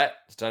in the wet.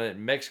 It's done it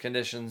in mixed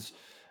conditions.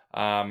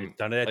 It's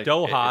done it at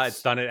Doha.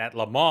 It's done it at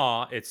Le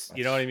Mans. It's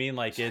you know what I mean?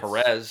 Like it's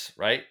Jerez,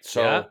 right?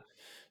 So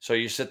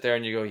you sit there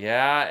and you go,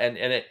 yeah.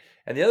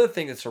 And the other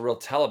thing that's a real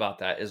tell about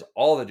that is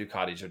all the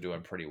Ducatis are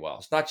doing pretty well.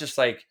 It's not just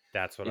like,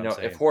 that's what I'm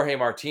saying. If Jorge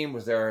Martin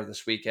was there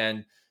this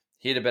weekend,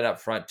 he'd have been up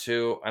front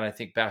too. And I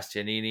think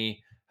Bastianini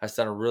has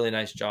done a really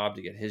nice job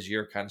to get his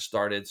year kind of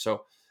started.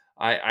 So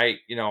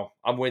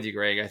I'm with you,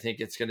 Greg. I think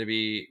it's going to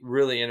be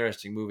really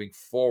interesting moving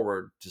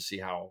forward to see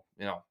how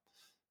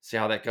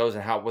that goes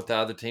and what the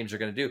other teams are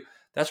going to do.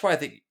 That's why I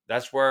think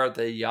that's where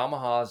the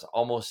Yamahas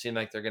almost seem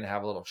like they're going to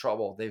have a little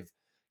trouble. They've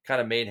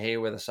kind of made hay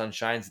where the sun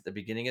shines at the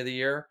beginning of the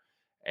year.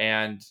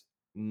 And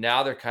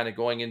now they're kind of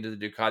going into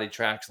the Ducati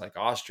tracks like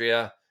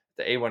Austria,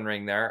 the A1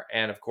 ring there,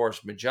 and of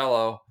course,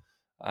 Mugello.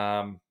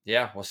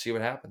 We'll see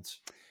what happens.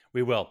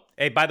 We will.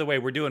 Hey, by the way,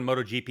 we're doing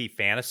MotoGP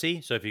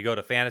Fantasy. So if you go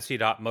to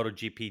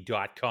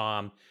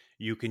fantasy.motogp.com,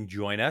 you can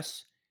join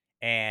us.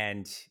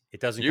 And it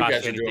doesn't cost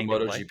anything. You guys are doing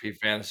MotoGP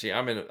Fantasy.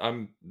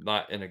 I'm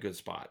not in a good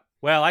spot.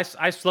 Well,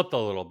 I slipped a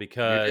little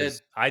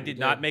because I did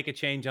not make a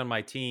change on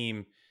my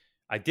team.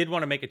 I did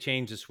want to make a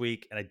change this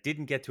week, and I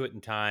didn't get to it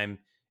in time.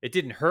 It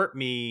didn't hurt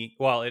me.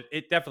 Well,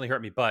 it definitely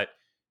hurt me, but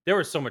there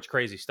was so much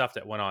crazy stuff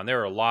that went on. There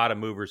were a lot of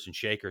movers and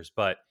shakers,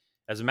 but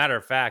as a matter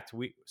of fact,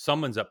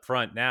 someone's up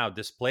front now,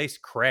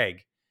 displaced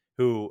Craig,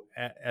 who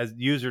as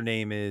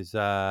username is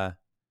Craigers.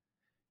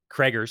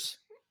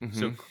 Mm-hmm.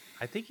 So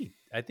I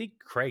think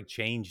Craig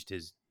changed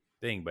his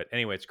thing, but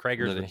anyway, it's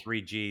Craigers with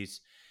 3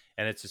 G's,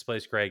 and it's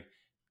displaced Craig.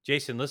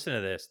 Jason, listen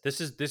to this.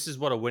 This is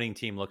what a winning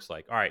team looks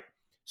like. All right.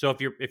 So if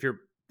you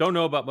don't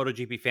know about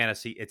MotoGP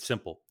Fantasy, it's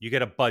simple. You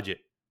get a budget,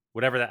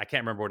 whatever that, I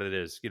can't remember what it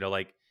is,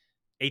 like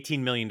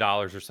 $18 million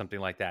or something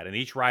like that. And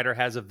each rider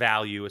has a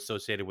value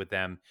associated with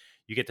them.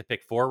 You get to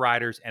pick 4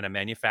 riders and a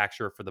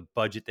manufacturer for the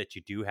budget that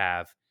you do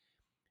have.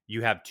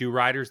 You have 2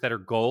 riders that are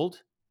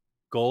gold.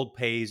 Gold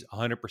pays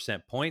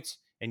 100% points,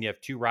 and you have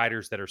 2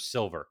 riders that are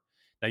silver.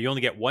 Now, you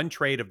only get 1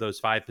 trade of those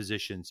 5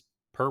 positions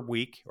per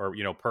week or,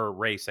 per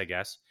race, I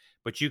guess.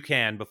 But you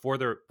can, before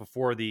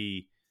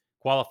the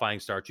qualifying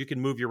starts, you can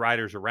move your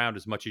riders around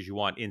as much as you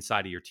want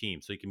inside of your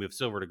team. So you can move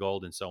silver to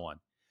gold and so on.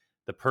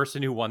 The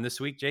person who won this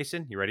week,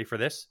 Jason, you ready for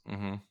this?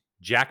 Mm-hmm.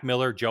 Jack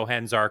Miller,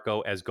 Johan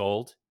Zarco as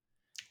gold.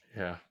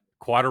 Yeah.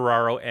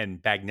 Quartararo and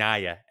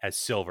Bagnaia as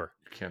silver.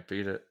 You can't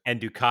beat it.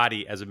 And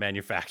Ducati as a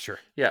manufacturer.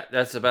 Yeah,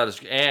 that's about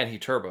as. And he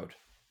turboed.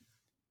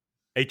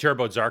 A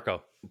turboed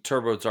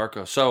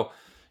Zarco. So,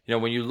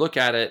 when you look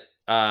at it,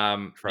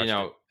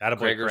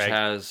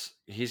 Gregors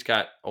he's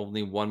got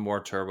only 1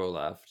 more turbo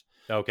left.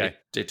 Okay.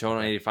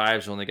 Daytona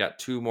 85's only got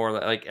 2 more.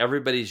 Like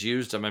everybody's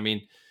used them. I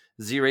mean,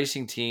 Z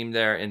Racing team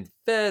there in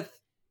 5th,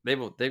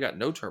 they've got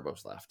no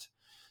turbos left.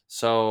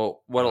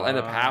 So what'll end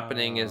up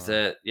happening is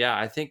that,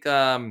 I think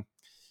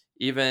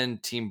even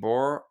Team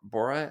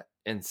Bora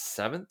in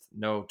 7th,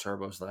 no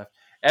turbos left.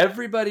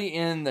 Everybody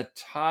in the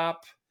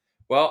top,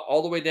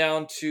 all the way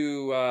down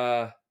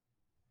to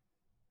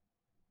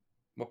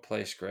what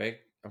place, Greg?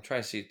 I'm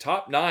trying to see.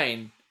 Top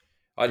 9,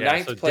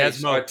 9th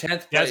place, or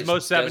 10th place.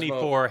 Desmo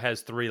 74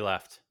 has 3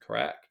 left.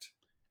 Correct.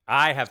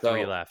 I have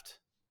 3 left.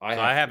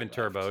 I haven't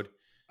turboed.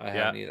 I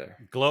haven't either.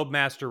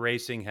 Globemaster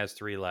Racing has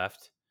 3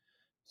 left.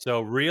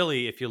 So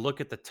really, if you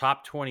look at the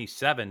top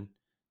 27,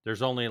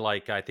 there's only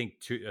I think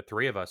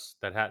 3 of us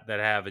that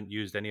haven't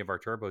used any of our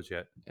turbos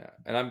yet. Yeah,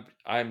 and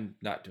I'm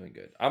not doing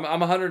good. I'm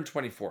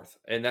 124th,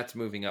 and that's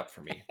moving up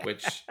for me.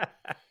 Which,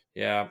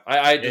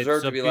 I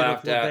deserve to be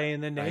laughed at. Day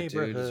in the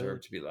neighborhood. I do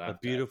deserve to be laughed at. A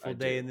beautiful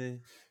day in the.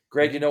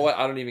 Greg, you know what?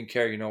 I don't even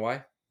care. You know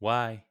why?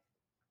 Why?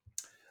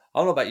 I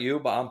don't know about you,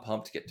 but I'm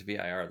pumped to get to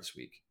VIR this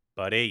week,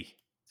 buddy.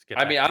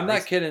 I'm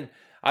not kidding.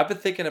 I've been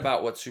thinking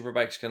about what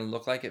Superbike's going to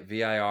look like at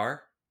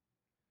VIR.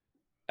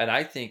 And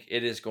I think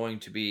it is going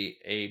to be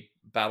a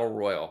battle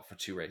royal for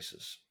 2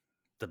 races.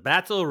 The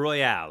battle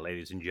royale,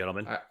 ladies and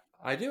gentlemen.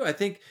 I do. I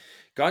think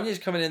Gagne's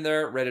coming in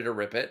there ready to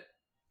rip it.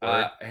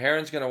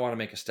 Herron's going to want to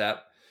make a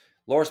step.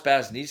 Loris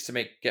Baz needs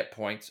to get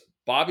points.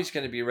 Bobby's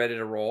going to be ready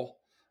to roll.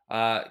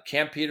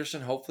 Cam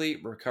Peterson, hopefully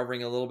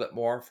recovering a little bit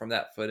more from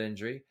that foot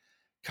injury.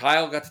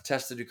 Kyle got to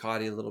test the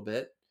Ducati a little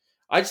bit.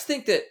 I just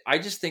think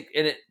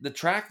the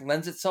track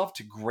lends itself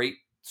to great,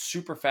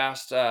 super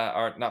fast,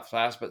 or not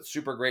fast, but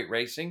super great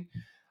racing.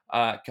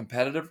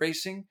 Competitive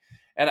racing.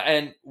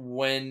 And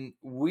when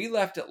we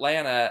left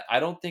Atlanta, I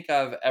don't think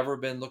I've ever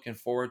been looking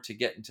forward to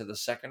getting to the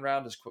second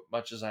round as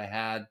much as I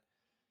had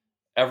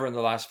ever in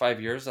the last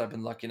 5 years. I've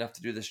been lucky enough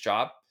to do this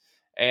job.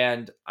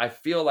 And I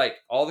feel like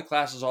all the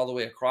classes all the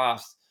way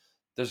across,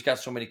 there's got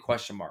so many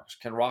question marks.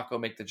 Can Rocco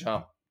make the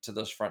jump to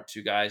those front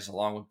 2 guys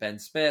along with Ben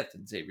Smith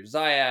and Xavier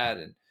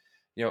Zayat? And,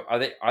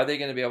 are they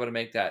going to be able to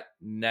make that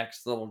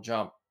next little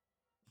jump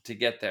to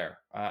get there?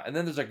 And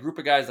then there's a group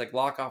of guys like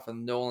Lockoff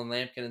and Nolan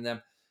Lampkin and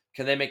them.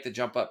 Can they make the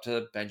jump up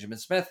to Benjamin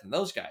Smith and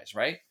those guys,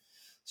 right?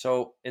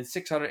 So in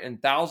 600 and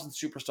 1,000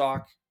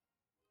 stock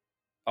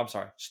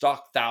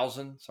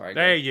 1,000. Sorry.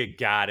 There you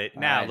got it.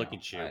 Now look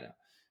at you. I know.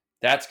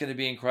 That's going to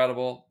be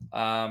incredible.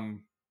 And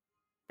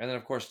then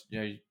of course,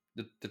 the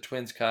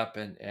Twins Cup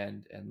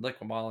and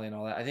Liqui Moly and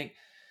all that. I think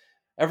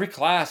every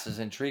class is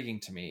intriguing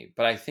to me,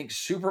 but I think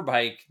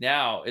Superbike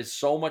now is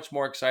so much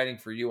more exciting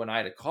for you and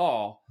I to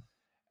call.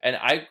 And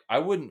I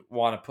wouldn't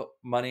want to put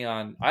money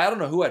on. I don't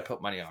know who I'd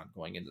put money on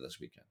going into this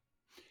weekend.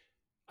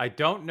 I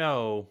don't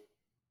know.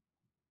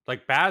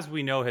 Like Baz,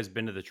 we know, has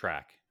been to the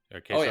track.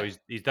 Okay, so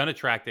he's done a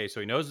track day, so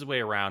he knows his way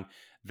around.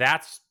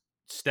 That's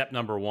step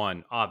number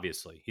one.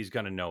 Obviously, he's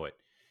going to know it.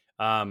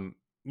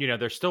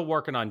 They're still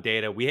working on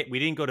data. We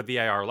didn't go to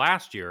VIR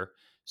last year,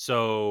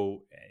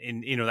 so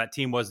that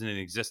team wasn't in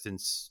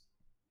existence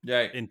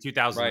in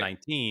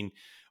 2019. Right.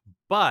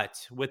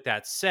 But with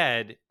that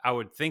said, I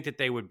would think that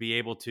they would be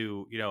able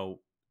to,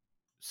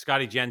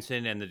 Scotty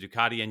Jensen and the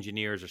Ducati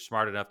engineers are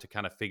smart enough to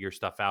kind of figure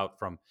stuff out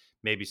from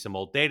maybe some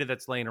old data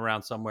that's laying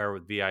around somewhere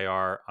with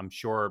VIR. I'm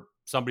sure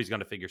somebody's going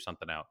to figure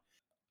something out.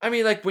 I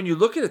mean, like when you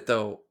look at it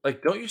though,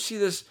 like, don't you see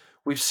this?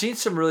 We've seen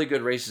some really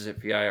good races at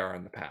VIR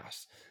in the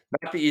past.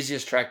 Not the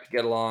easiest track to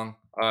get along,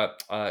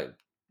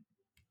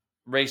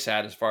 race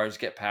at as far as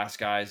get past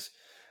guys.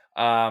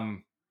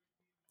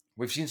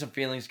 We've seen some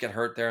feelings get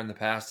hurt there in the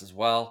past as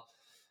well.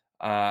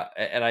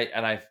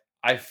 And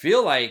I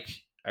feel like,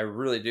 I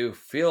really do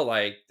feel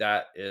like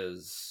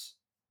that's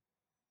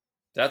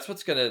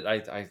what's gonna.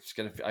 I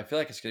feel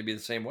like it's gonna be the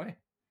same way.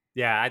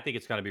 Yeah, I think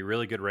it's gonna be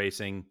really good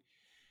racing.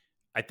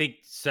 I think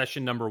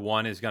session number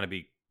 1 is going to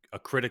be a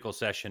critical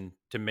session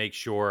to make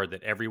sure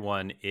that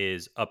everyone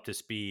is up to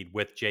speed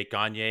with Jake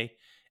Gagne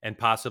and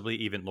possibly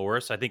even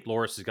Loris. I think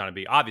Loris is going to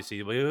be, obviously,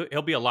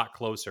 he'll be a lot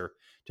closer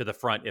to the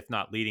front, if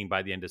not leading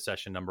by the end of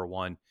session number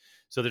 1.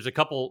 So there's a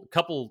couple,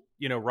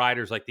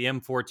 riders like the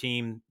M4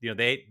 team,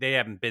 they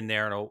haven't been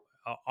there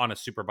on a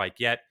super bike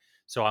yet.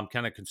 So I'm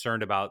kind of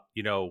concerned about,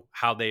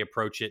 how they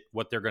approach it,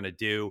 what they're going to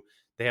do.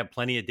 They have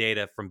plenty of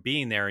data from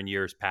being there in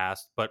years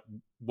past, but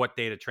what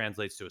data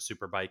translates to a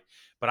super bike.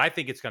 But I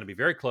think it's going to be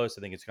very close.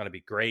 I think it's going to be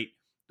great.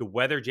 The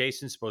weather,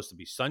 Jason, is supposed to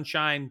be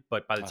sunshine,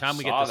 but by the time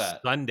we get to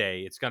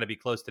Sunday, it's going to be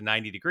close to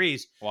 90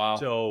 degrees. Wow.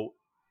 So,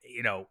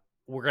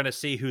 we're going to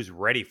see who's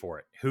ready for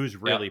it, who's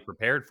really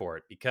prepared for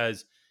it.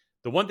 Because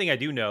the one thing I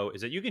do know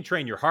is that you can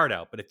train your heart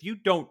out, but if you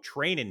don't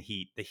train in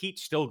heat, the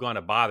heat's still going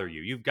to bother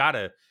you. You got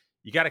to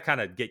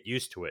kind of get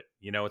used to it.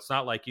 It's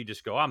not like you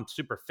just go, I'm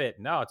super fit.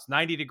 No, it's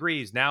 90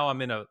 degrees. Now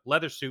I'm in a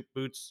leather suit,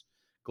 boots,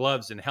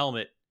 gloves, and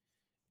helmet.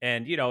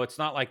 And, it's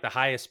not like the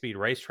highest speed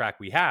racetrack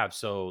we have.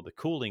 So the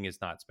cooling is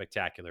not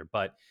spectacular,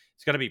 but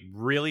it's going to be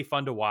really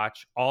fun to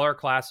watch. All our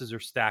classes are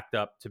stacked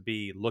up to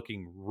be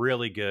looking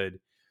really good.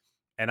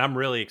 And I'm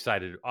really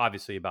excited,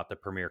 obviously, about the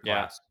Premier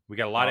class. Yeah. We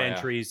got a lot of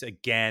entries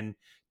again.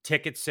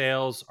 Ticket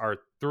sales are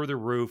through the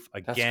roof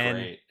again. That's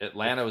great.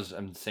 Atlanta was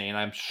insane.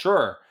 I'm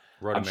sure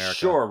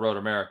Road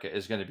America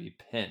is going to be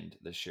pinned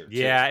this year.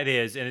 Yeah, it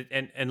is.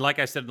 And like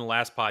I said in the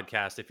last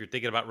podcast, if you're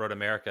thinking about Road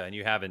America and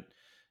you haven't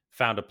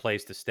found a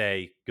place to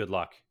stay, good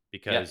luck,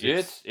 because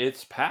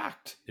it's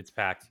packed. It's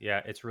packed.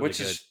 Yeah, it's really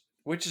good.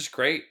 Which is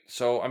great.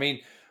 So, I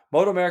mean,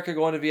 Moto America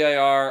going to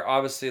VIR,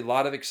 obviously a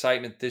lot of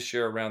excitement this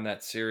year around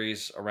that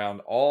series, around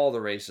all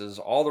the races.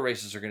 All the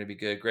races are going to be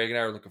good. Greg and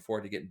I are looking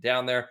forward to getting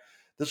down there.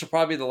 This will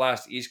probably be the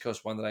last East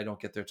Coast one that I don't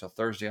get there till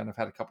Thursday. And I've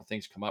had a couple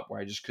things come up where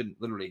I just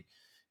couldn't literally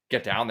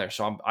get down there.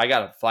 So I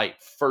got a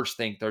flight first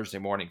thing Thursday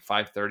morning,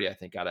 5:30, I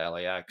think, out of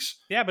LAX.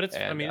 Yeah, but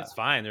it's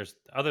fine. There's,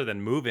 other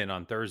than move-in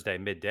on Thursday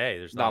midday,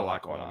 there's not a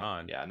lot going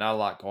on. Yeah, not a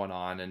lot going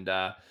on.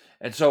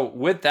 And so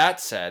with that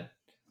said,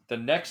 the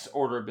next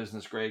order of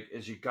business, Greg,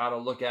 is you got to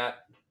look at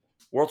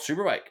World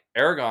Superbike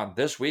Aragon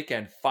this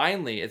weekend.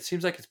 Finally, it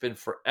seems like it's been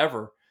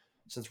forever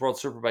since World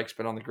Superbike's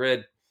been on the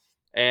grid.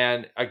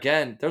 And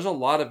again, there's a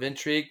lot of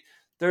intrigue.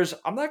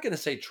 I'm not going to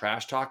say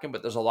trash talking,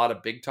 but there's a lot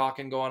of big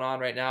talking going on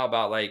right now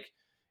about like,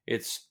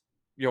 it's,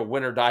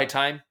 win or die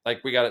time.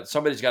 Like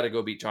somebody's got to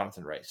go beat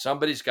Jonathan Rea.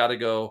 Somebody's got to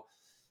go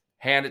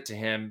hand it to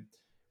him.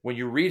 When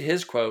you read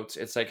his quotes,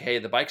 it's like, hey,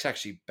 the bike's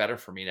actually better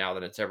for me now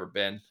than it's ever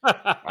been.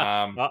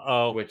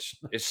 Which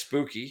is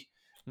spooky.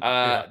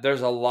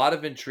 There's a lot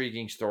of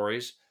intriguing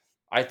stories.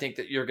 I think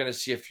that you're going to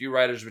see a few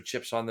riders with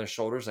chips on their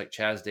shoulders, like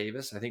Chaz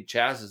Davis. I think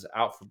Chaz is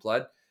out for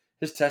blood.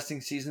 His testing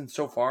season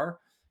so far,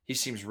 he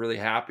seems really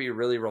happy,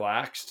 really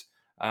relaxed.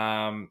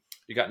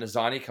 You got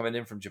Nizani coming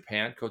in from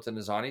Japan, Kota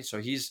Nizani.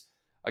 So he's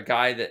a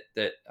guy that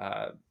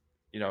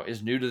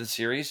is new to the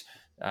series.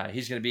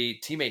 He's going to be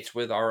teammates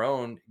with our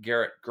own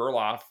Garrett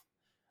Gerloff.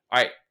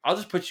 All right, I'll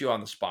just put you on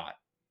the spot.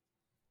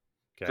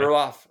 Okay.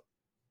 Gerloff,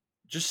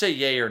 just say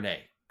yay or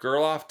nay.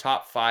 Gerloff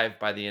top 5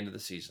 by the end of the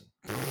season.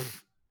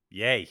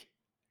 Yay.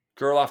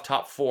 Gerloff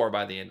top 4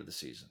 by the end of the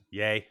season.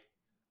 Yay.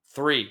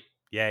 3.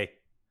 Yay.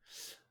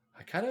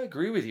 I kind of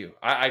agree with you.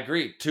 I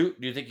agree. 2.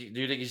 Do you think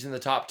he's in the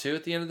top 2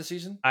 at the end of the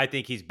season? I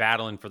think he's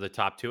battling for the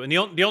top 2. And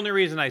the only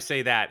reason I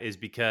say that is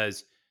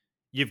because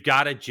you've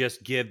got to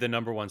just give the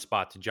number 1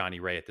 spot to Johnny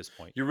Rea at this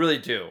point. You really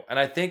do. And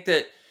I think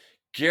that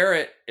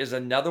Garrett is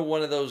another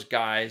one of those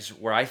guys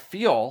where I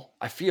feel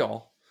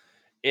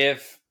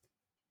if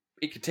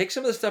he could take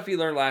some of the stuff he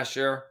learned last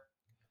year,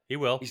 he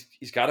will.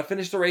 He's got to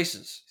finish the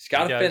races. He's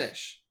got to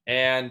finish.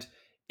 And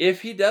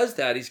if he does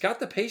that, he's got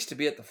the pace to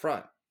be at the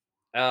front.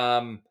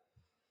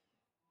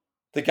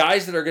 The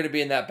guys that are going to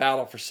be in that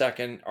battle for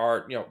second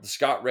are, the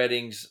Scott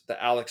Reddings,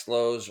 the Alex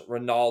Lowe's,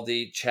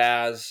 Rinaldi,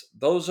 Chaz.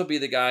 Those will be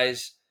the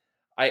guys.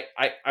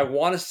 I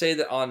want to say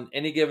that on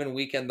any given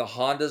weekend, the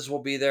Hondas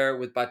will be there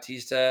with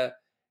Bautista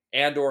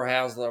and or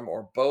Haslam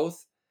or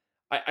both.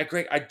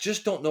 Greg, I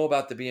just don't know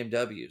about the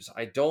BMWs.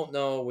 I don't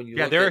know when you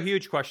look they're a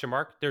huge question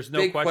mark. There's no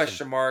big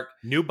question mark.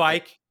 New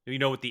bike,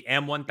 with the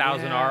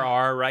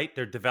M1000RR, right?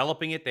 They're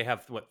developing it. They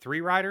have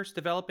 3 riders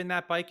developing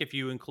that bike if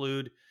you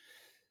include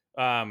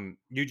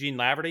Eugene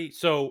Laverty.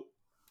 So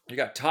you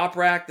got Top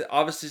Rack that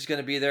obviously is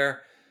going to be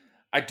there.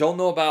 I don't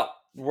know about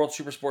World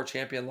Super Sport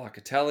champion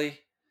Locatelli.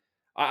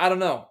 I don't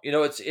know.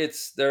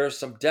 There are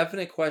some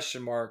definite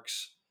question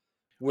marks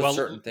with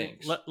certain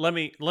things. Let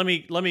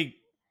me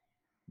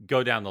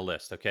go down the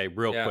list, okay,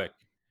 real quick.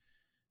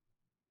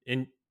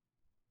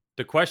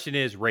 The question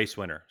is race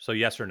winner. So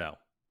yes or no.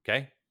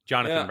 Okay.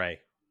 Jonathan Ray.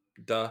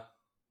 Duh.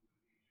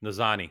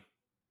 Nizani.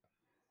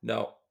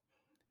 No.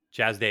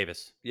 Chaz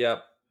Davis.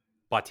 Yep.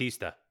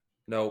 Bautista.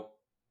 No.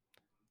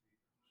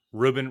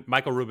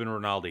 Michael Ruben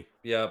Rinaldi.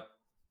 Yep.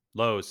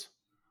 Lowe's.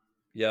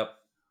 Yep.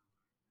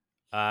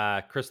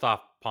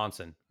 Christoph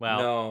Ponson. Well,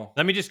 no.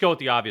 Let me just go with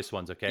the obvious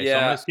ones, okay? Yeah, so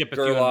I'm going to skip a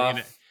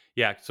few.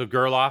 Yeah, so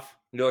Gerloff.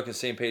 You're looking at the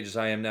same page as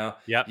I am now.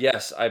 Yep.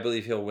 Yes, I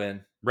believe he'll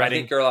win. Redding.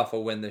 I think Gerloff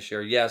will win this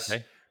year. Yes,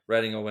 okay.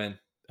 Redding will win.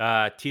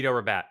 Tito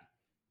Rabat.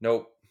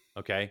 Nope.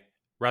 Okay.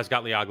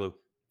 Razgatlioglu. Of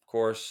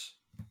course.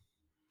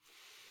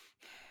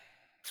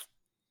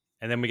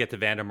 And then we get to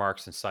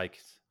Vandermarks and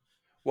Sykes.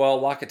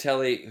 Well,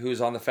 Locatelli,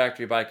 who's on the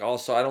factory bike,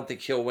 also, I don't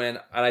think he'll win,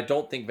 and I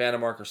don't think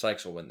Vandermark or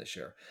Sykes will win this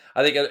year.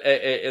 I think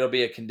it'll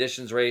be a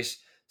conditions race.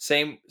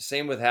 Same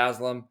with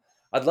Haslam.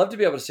 I'd love to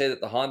be able to say that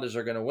the Hondas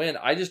are going to win.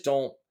 I just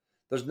don't.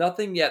 There's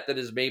nothing yet that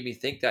has made me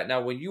think that.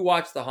 Now, when you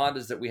watch the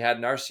Hondas that we had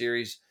in our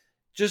series,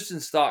 just in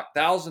stock,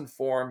 1,000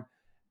 form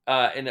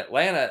in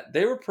Atlanta,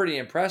 they were pretty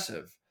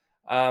impressive.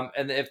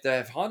 And if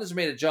the Hondas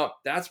made a jump,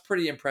 that's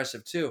pretty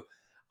impressive too.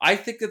 I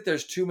think that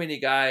there's too many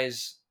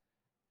guys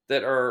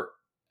that are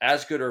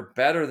as good or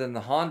better than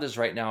the Hondas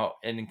right now,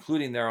 and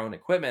including their own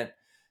equipment,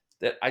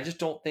 that I just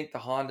don't think the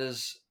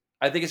Hondas,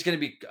 I think it's going to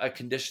be a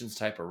conditions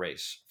type of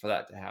race for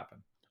that to happen.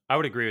 I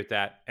would agree with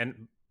that.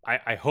 And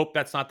I hope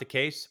that's not the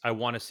case. I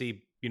want to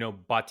see,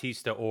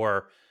 Bautista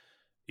or,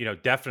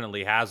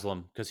 definitely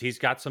Haslam, because he's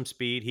got some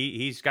speed.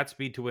 He's got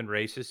speed to win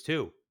races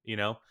too,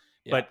 Yeah.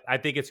 But I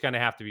think it's going to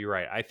have to be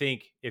right. I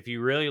think if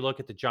you really look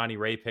at the Johnny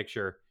Ray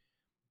picture,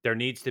 there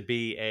needs to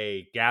be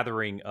a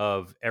gathering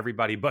of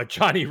everybody but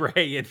Johnny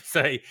Ray and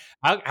say,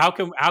 how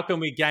can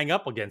we gang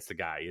up against the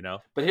guy,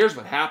 But here's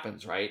what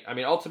happens, right? I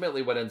mean,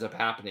 ultimately what ends up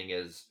happening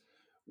is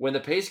when the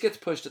pace gets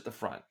pushed at the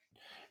front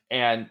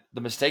and the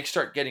mistakes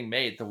start getting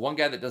made, the one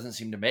guy that doesn't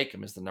seem to make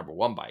them is the number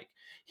one bike.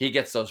 He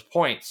gets those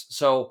points.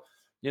 So,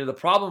 the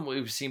problem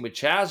we've seen with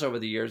Chaz over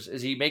the years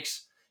is he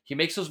makes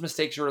those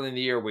mistakes early in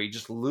the year where he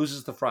just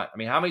loses the front. I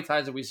mean, how many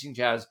times have we seen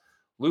Chaz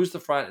lose the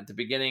front at the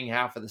beginning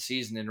half of the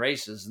season in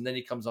races, and then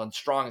he comes on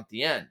strong at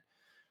the end?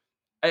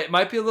 It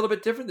might be a little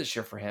bit different this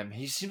year for him.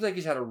 He seems like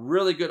he's had a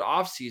really good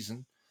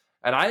offseason,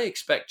 and I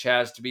expect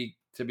Chaz to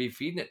be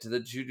feeding it to the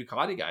 2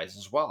 Ducati guys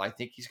as well. I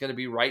think he's going to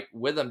be right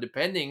with them,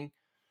 depending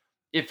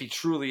if he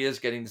truly is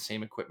getting the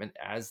same equipment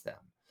as them.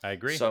 I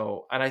agree.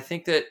 So, and I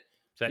think that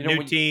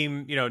new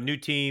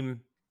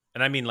team,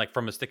 and I mean like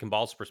from a stick and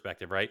balls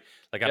perspective, right?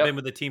 Like I've been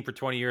with the team for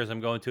 20 years.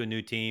 I'm going to a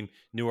new team,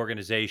 new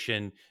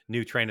organization,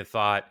 new train of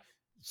thought,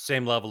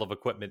 same level of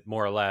equipment,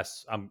 more or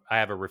less. I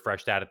have a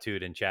refreshed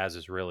attitude, and Chaz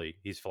is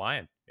he's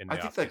flying. I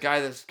think the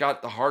guy that's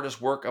got the hardest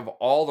work of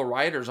all the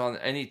riders on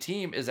any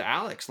team is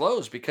Alex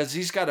Lowe's, because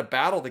he's got to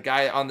battle the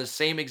guy on the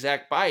same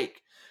exact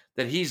bike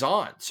that he's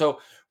on.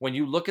 So when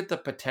you look at the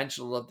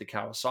potential of the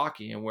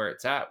Kawasaki and where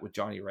it's at with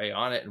Johnny Ray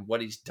on it and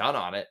what he's done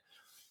on it,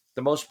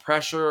 the most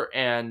pressure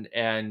and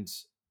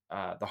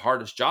the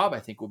hardest job, I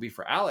think, will be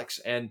for Alex.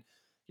 And,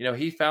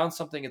 he found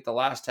something at the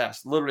last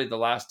test, literally the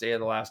last day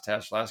of the last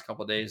test, last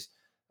couple of days.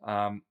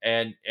 And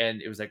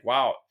it was like,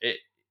 wow,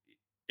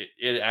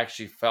 it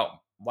actually felt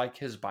like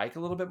his bike a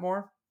little bit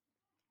more.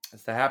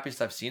 It's the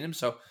happiest I've seen him.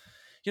 So,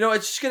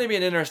 it's just going to be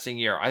an interesting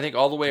year. I think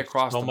all the way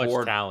across the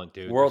board, talent,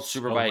 dude. World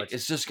Superbike,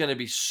 it's just going to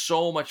be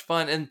so much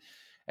fun. And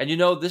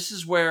this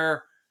is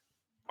where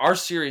our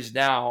series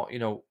now,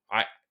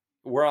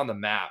 we're on the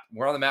map.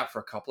 We're on the map for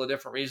a couple of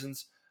different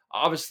reasons.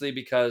 Obviously,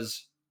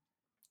 because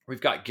we've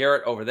got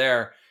Garrett over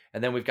there,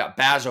 and then we've got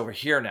Baz over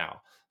here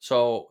now.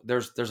 So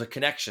there's a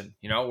connection,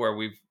 where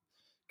we've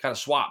kind of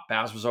swapped.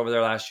 Baz was over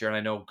there last year, and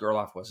I know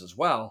Gerloff was as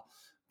well.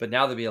 But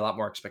now there'll be a lot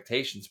more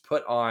expectations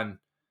put on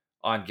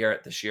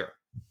Garrett this year.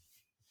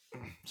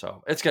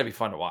 So it's going to be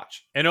fun to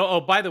watch. And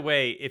by the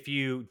way, if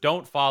you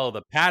don't follow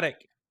the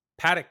Paddock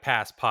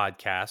Pass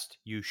podcast,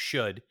 you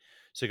should.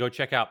 So go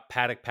check out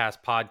Paddock Pass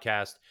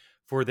podcast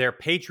for their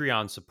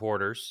Patreon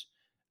supporters.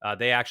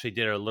 They actually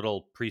did a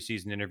little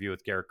preseason interview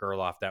with Garrett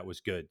Gerloff that was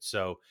good.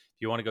 So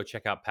if you want to go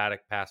check out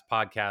Paddock Pass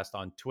podcast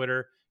on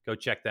Twitter, go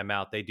check them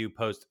out. They do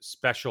post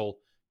special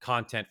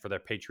content for their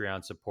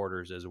Patreon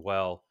supporters as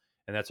well.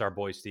 And that's our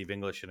boy Steve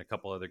English and a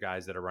couple other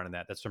guys that are running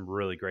that. That's some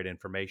really great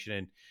information.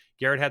 And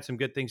Garrett had some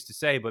good things to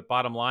say, but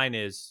bottom line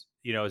is,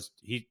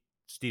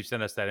 Steve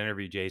sent us that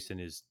interview, Jason,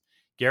 is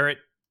Garrett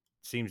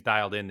seems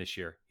dialed in this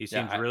year. He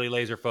seems really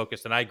laser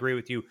focused. And I agree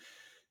with you.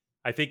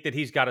 I think that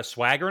he's got a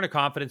swagger and a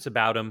confidence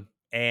about him.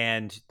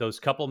 And those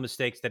couple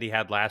mistakes that he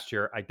had last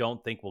year, I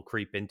don't think will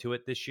creep into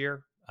it this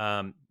year.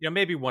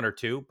 Maybe one or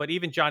two, but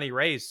even Johnny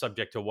Ray is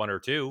subject to one or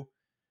two,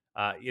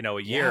 a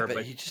year.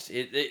 But he just,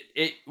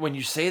 when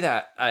you say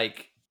that,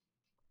 like,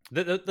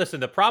 listen,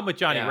 the problem with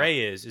Johnny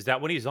Ray is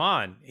that when he's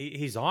on,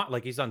 he's on,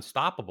 like, he's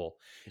unstoppable.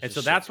 And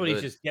so that's when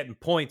he's just getting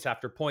points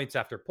after points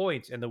after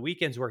points. And the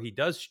weekends where he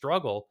does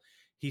struggle,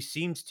 he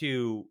seems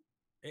to,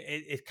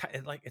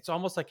 it's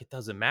almost like it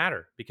doesn't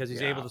matter because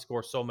he's able to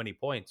score so many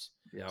points.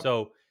 Yeah.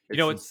 So,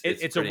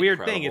 it's a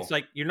weird thing. It's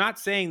like, you're not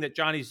saying that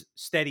Johnny's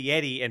steady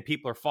Eddie and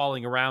people are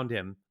falling around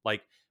him,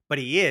 like, but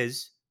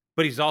he's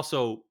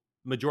also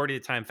majority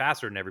of the time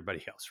faster than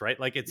everybody else, right?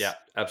 Like,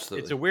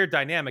 absolutely. It's a weird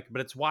dynamic, but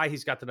it's why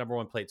he's got the number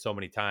one plate so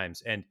many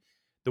times. And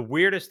the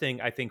weirdest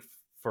thing I think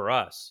for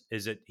us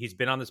is that he's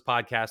been on this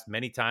podcast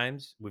many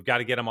times. We've got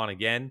to get him on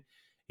again.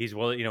 He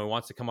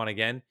wants to come on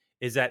again.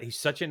 Is that he's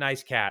such a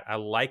nice cat. I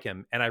like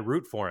him and I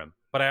root for him,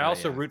 but I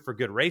also root for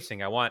good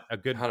racing. I want a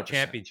good 100%.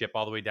 Championship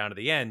all the way down to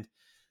the end.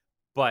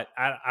 But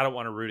I don't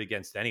want to root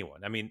against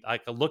anyone. I mean,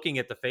 like, looking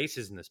at the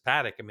faces in this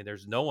paddock, I mean,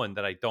 there's no one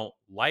that I don't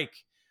like,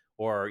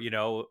 or,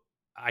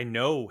 I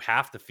know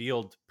half the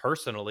field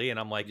personally, and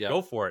I'm like,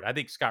 go for it. I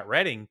think Scott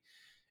Redding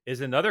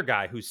is another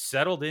guy who's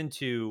settled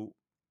into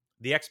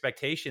the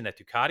expectation that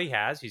Ducati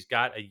has. He's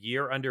got a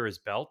year under his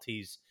belt.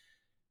 He's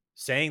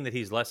saying that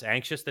he's less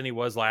anxious than he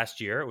was last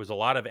year. It was a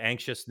lot of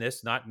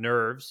anxiousness, not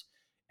nerves.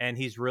 And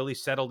he's really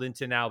settled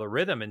into now the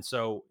rhythm. And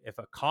so if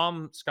a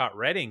calm Scott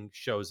Redding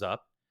shows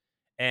up,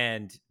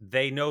 and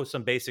they know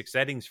some basic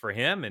settings for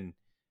him and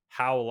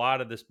how a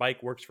lot of this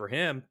bike works for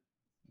him,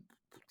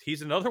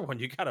 he's another one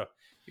you gotta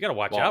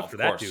watch out for.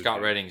 That dude.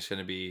 Scott Redding's going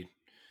to be,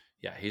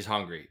 he's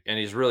hungry, and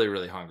he's really,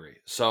 really hungry.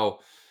 So,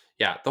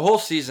 the whole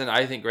season,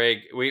 I think, Greg,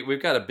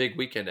 we've got a big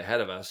weekend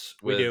ahead of us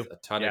with a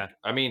ton of.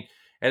 I mean,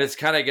 and it's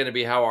kind of going to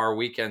be how our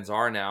weekends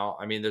are now.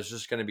 I mean, there's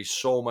just going to be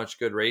so much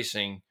good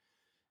racing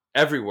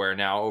everywhere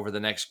now over the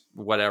next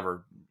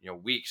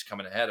weeks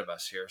coming ahead of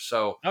us here.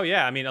 So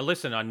I mean,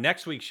 listen, on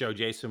next week's show,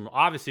 Jason,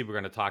 obviously we're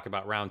going to talk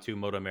about round 2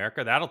 Moto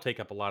America. That'll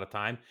take up a lot of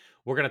time.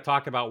 We're going to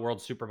talk about World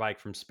Superbike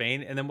from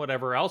Spain and then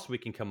whatever else we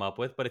can come up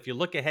with. But if you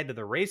look ahead to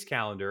the race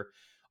calendar,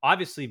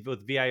 obviously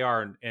with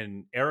VIR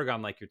and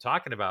Aragon, like you're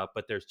talking about,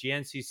 but there's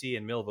GNCC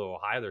in Millville,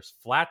 Ohio. There's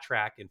Flat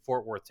Track in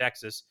Fort Worth,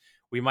 Texas.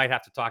 We might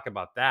have to talk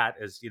about that,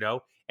 as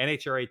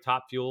NHRA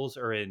Top Fuels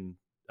are in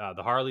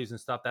the Harleys and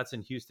stuff. That's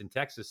in Houston,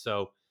 Texas.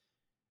 So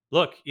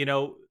look,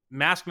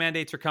 mask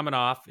mandates are coming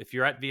off. If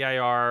you're at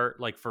VIR,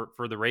 like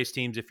for the race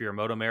teams, if you're a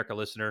Moto America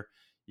listener,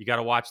 you got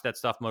to watch that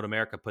stuff Moto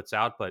America puts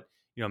out. But,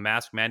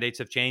 mask mandates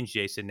have changed,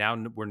 Jason. Now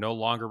we're no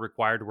longer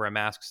required to wear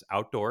masks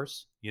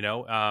outdoors.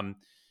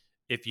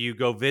 If you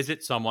go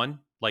visit someone,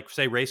 like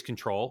say race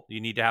control,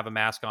 you need to have a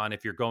mask on.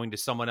 If you're going to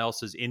someone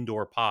else's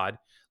indoor pod,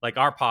 like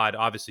our pod,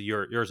 obviously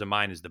yours and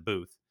mine is the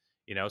booth.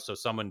 So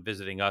someone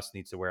visiting us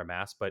needs to wear a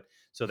mask. But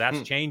so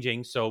that's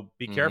changing. So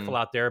be careful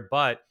out there.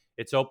 But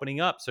it's opening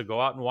up, so go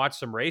out and watch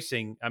some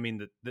racing. I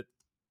mean,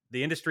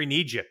 the industry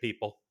needs you,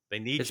 people. They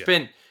need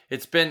you.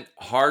 It's been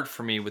hard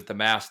for me with the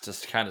mask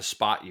to kind of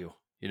spot you.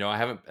 I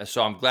haven't.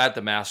 So I'm glad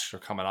the masks are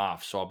coming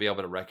off, so I'll be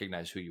able to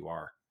recognize who you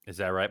are. Is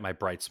that right? My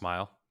bright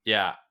smile.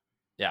 Yeah,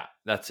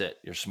 that's it.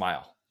 Your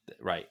smile,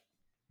 right?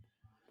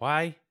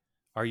 Why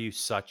are you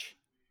such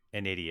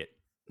an idiot?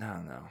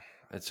 No.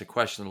 It's a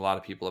question a lot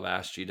of people have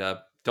asked, G-Dub.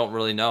 Don't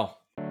really know.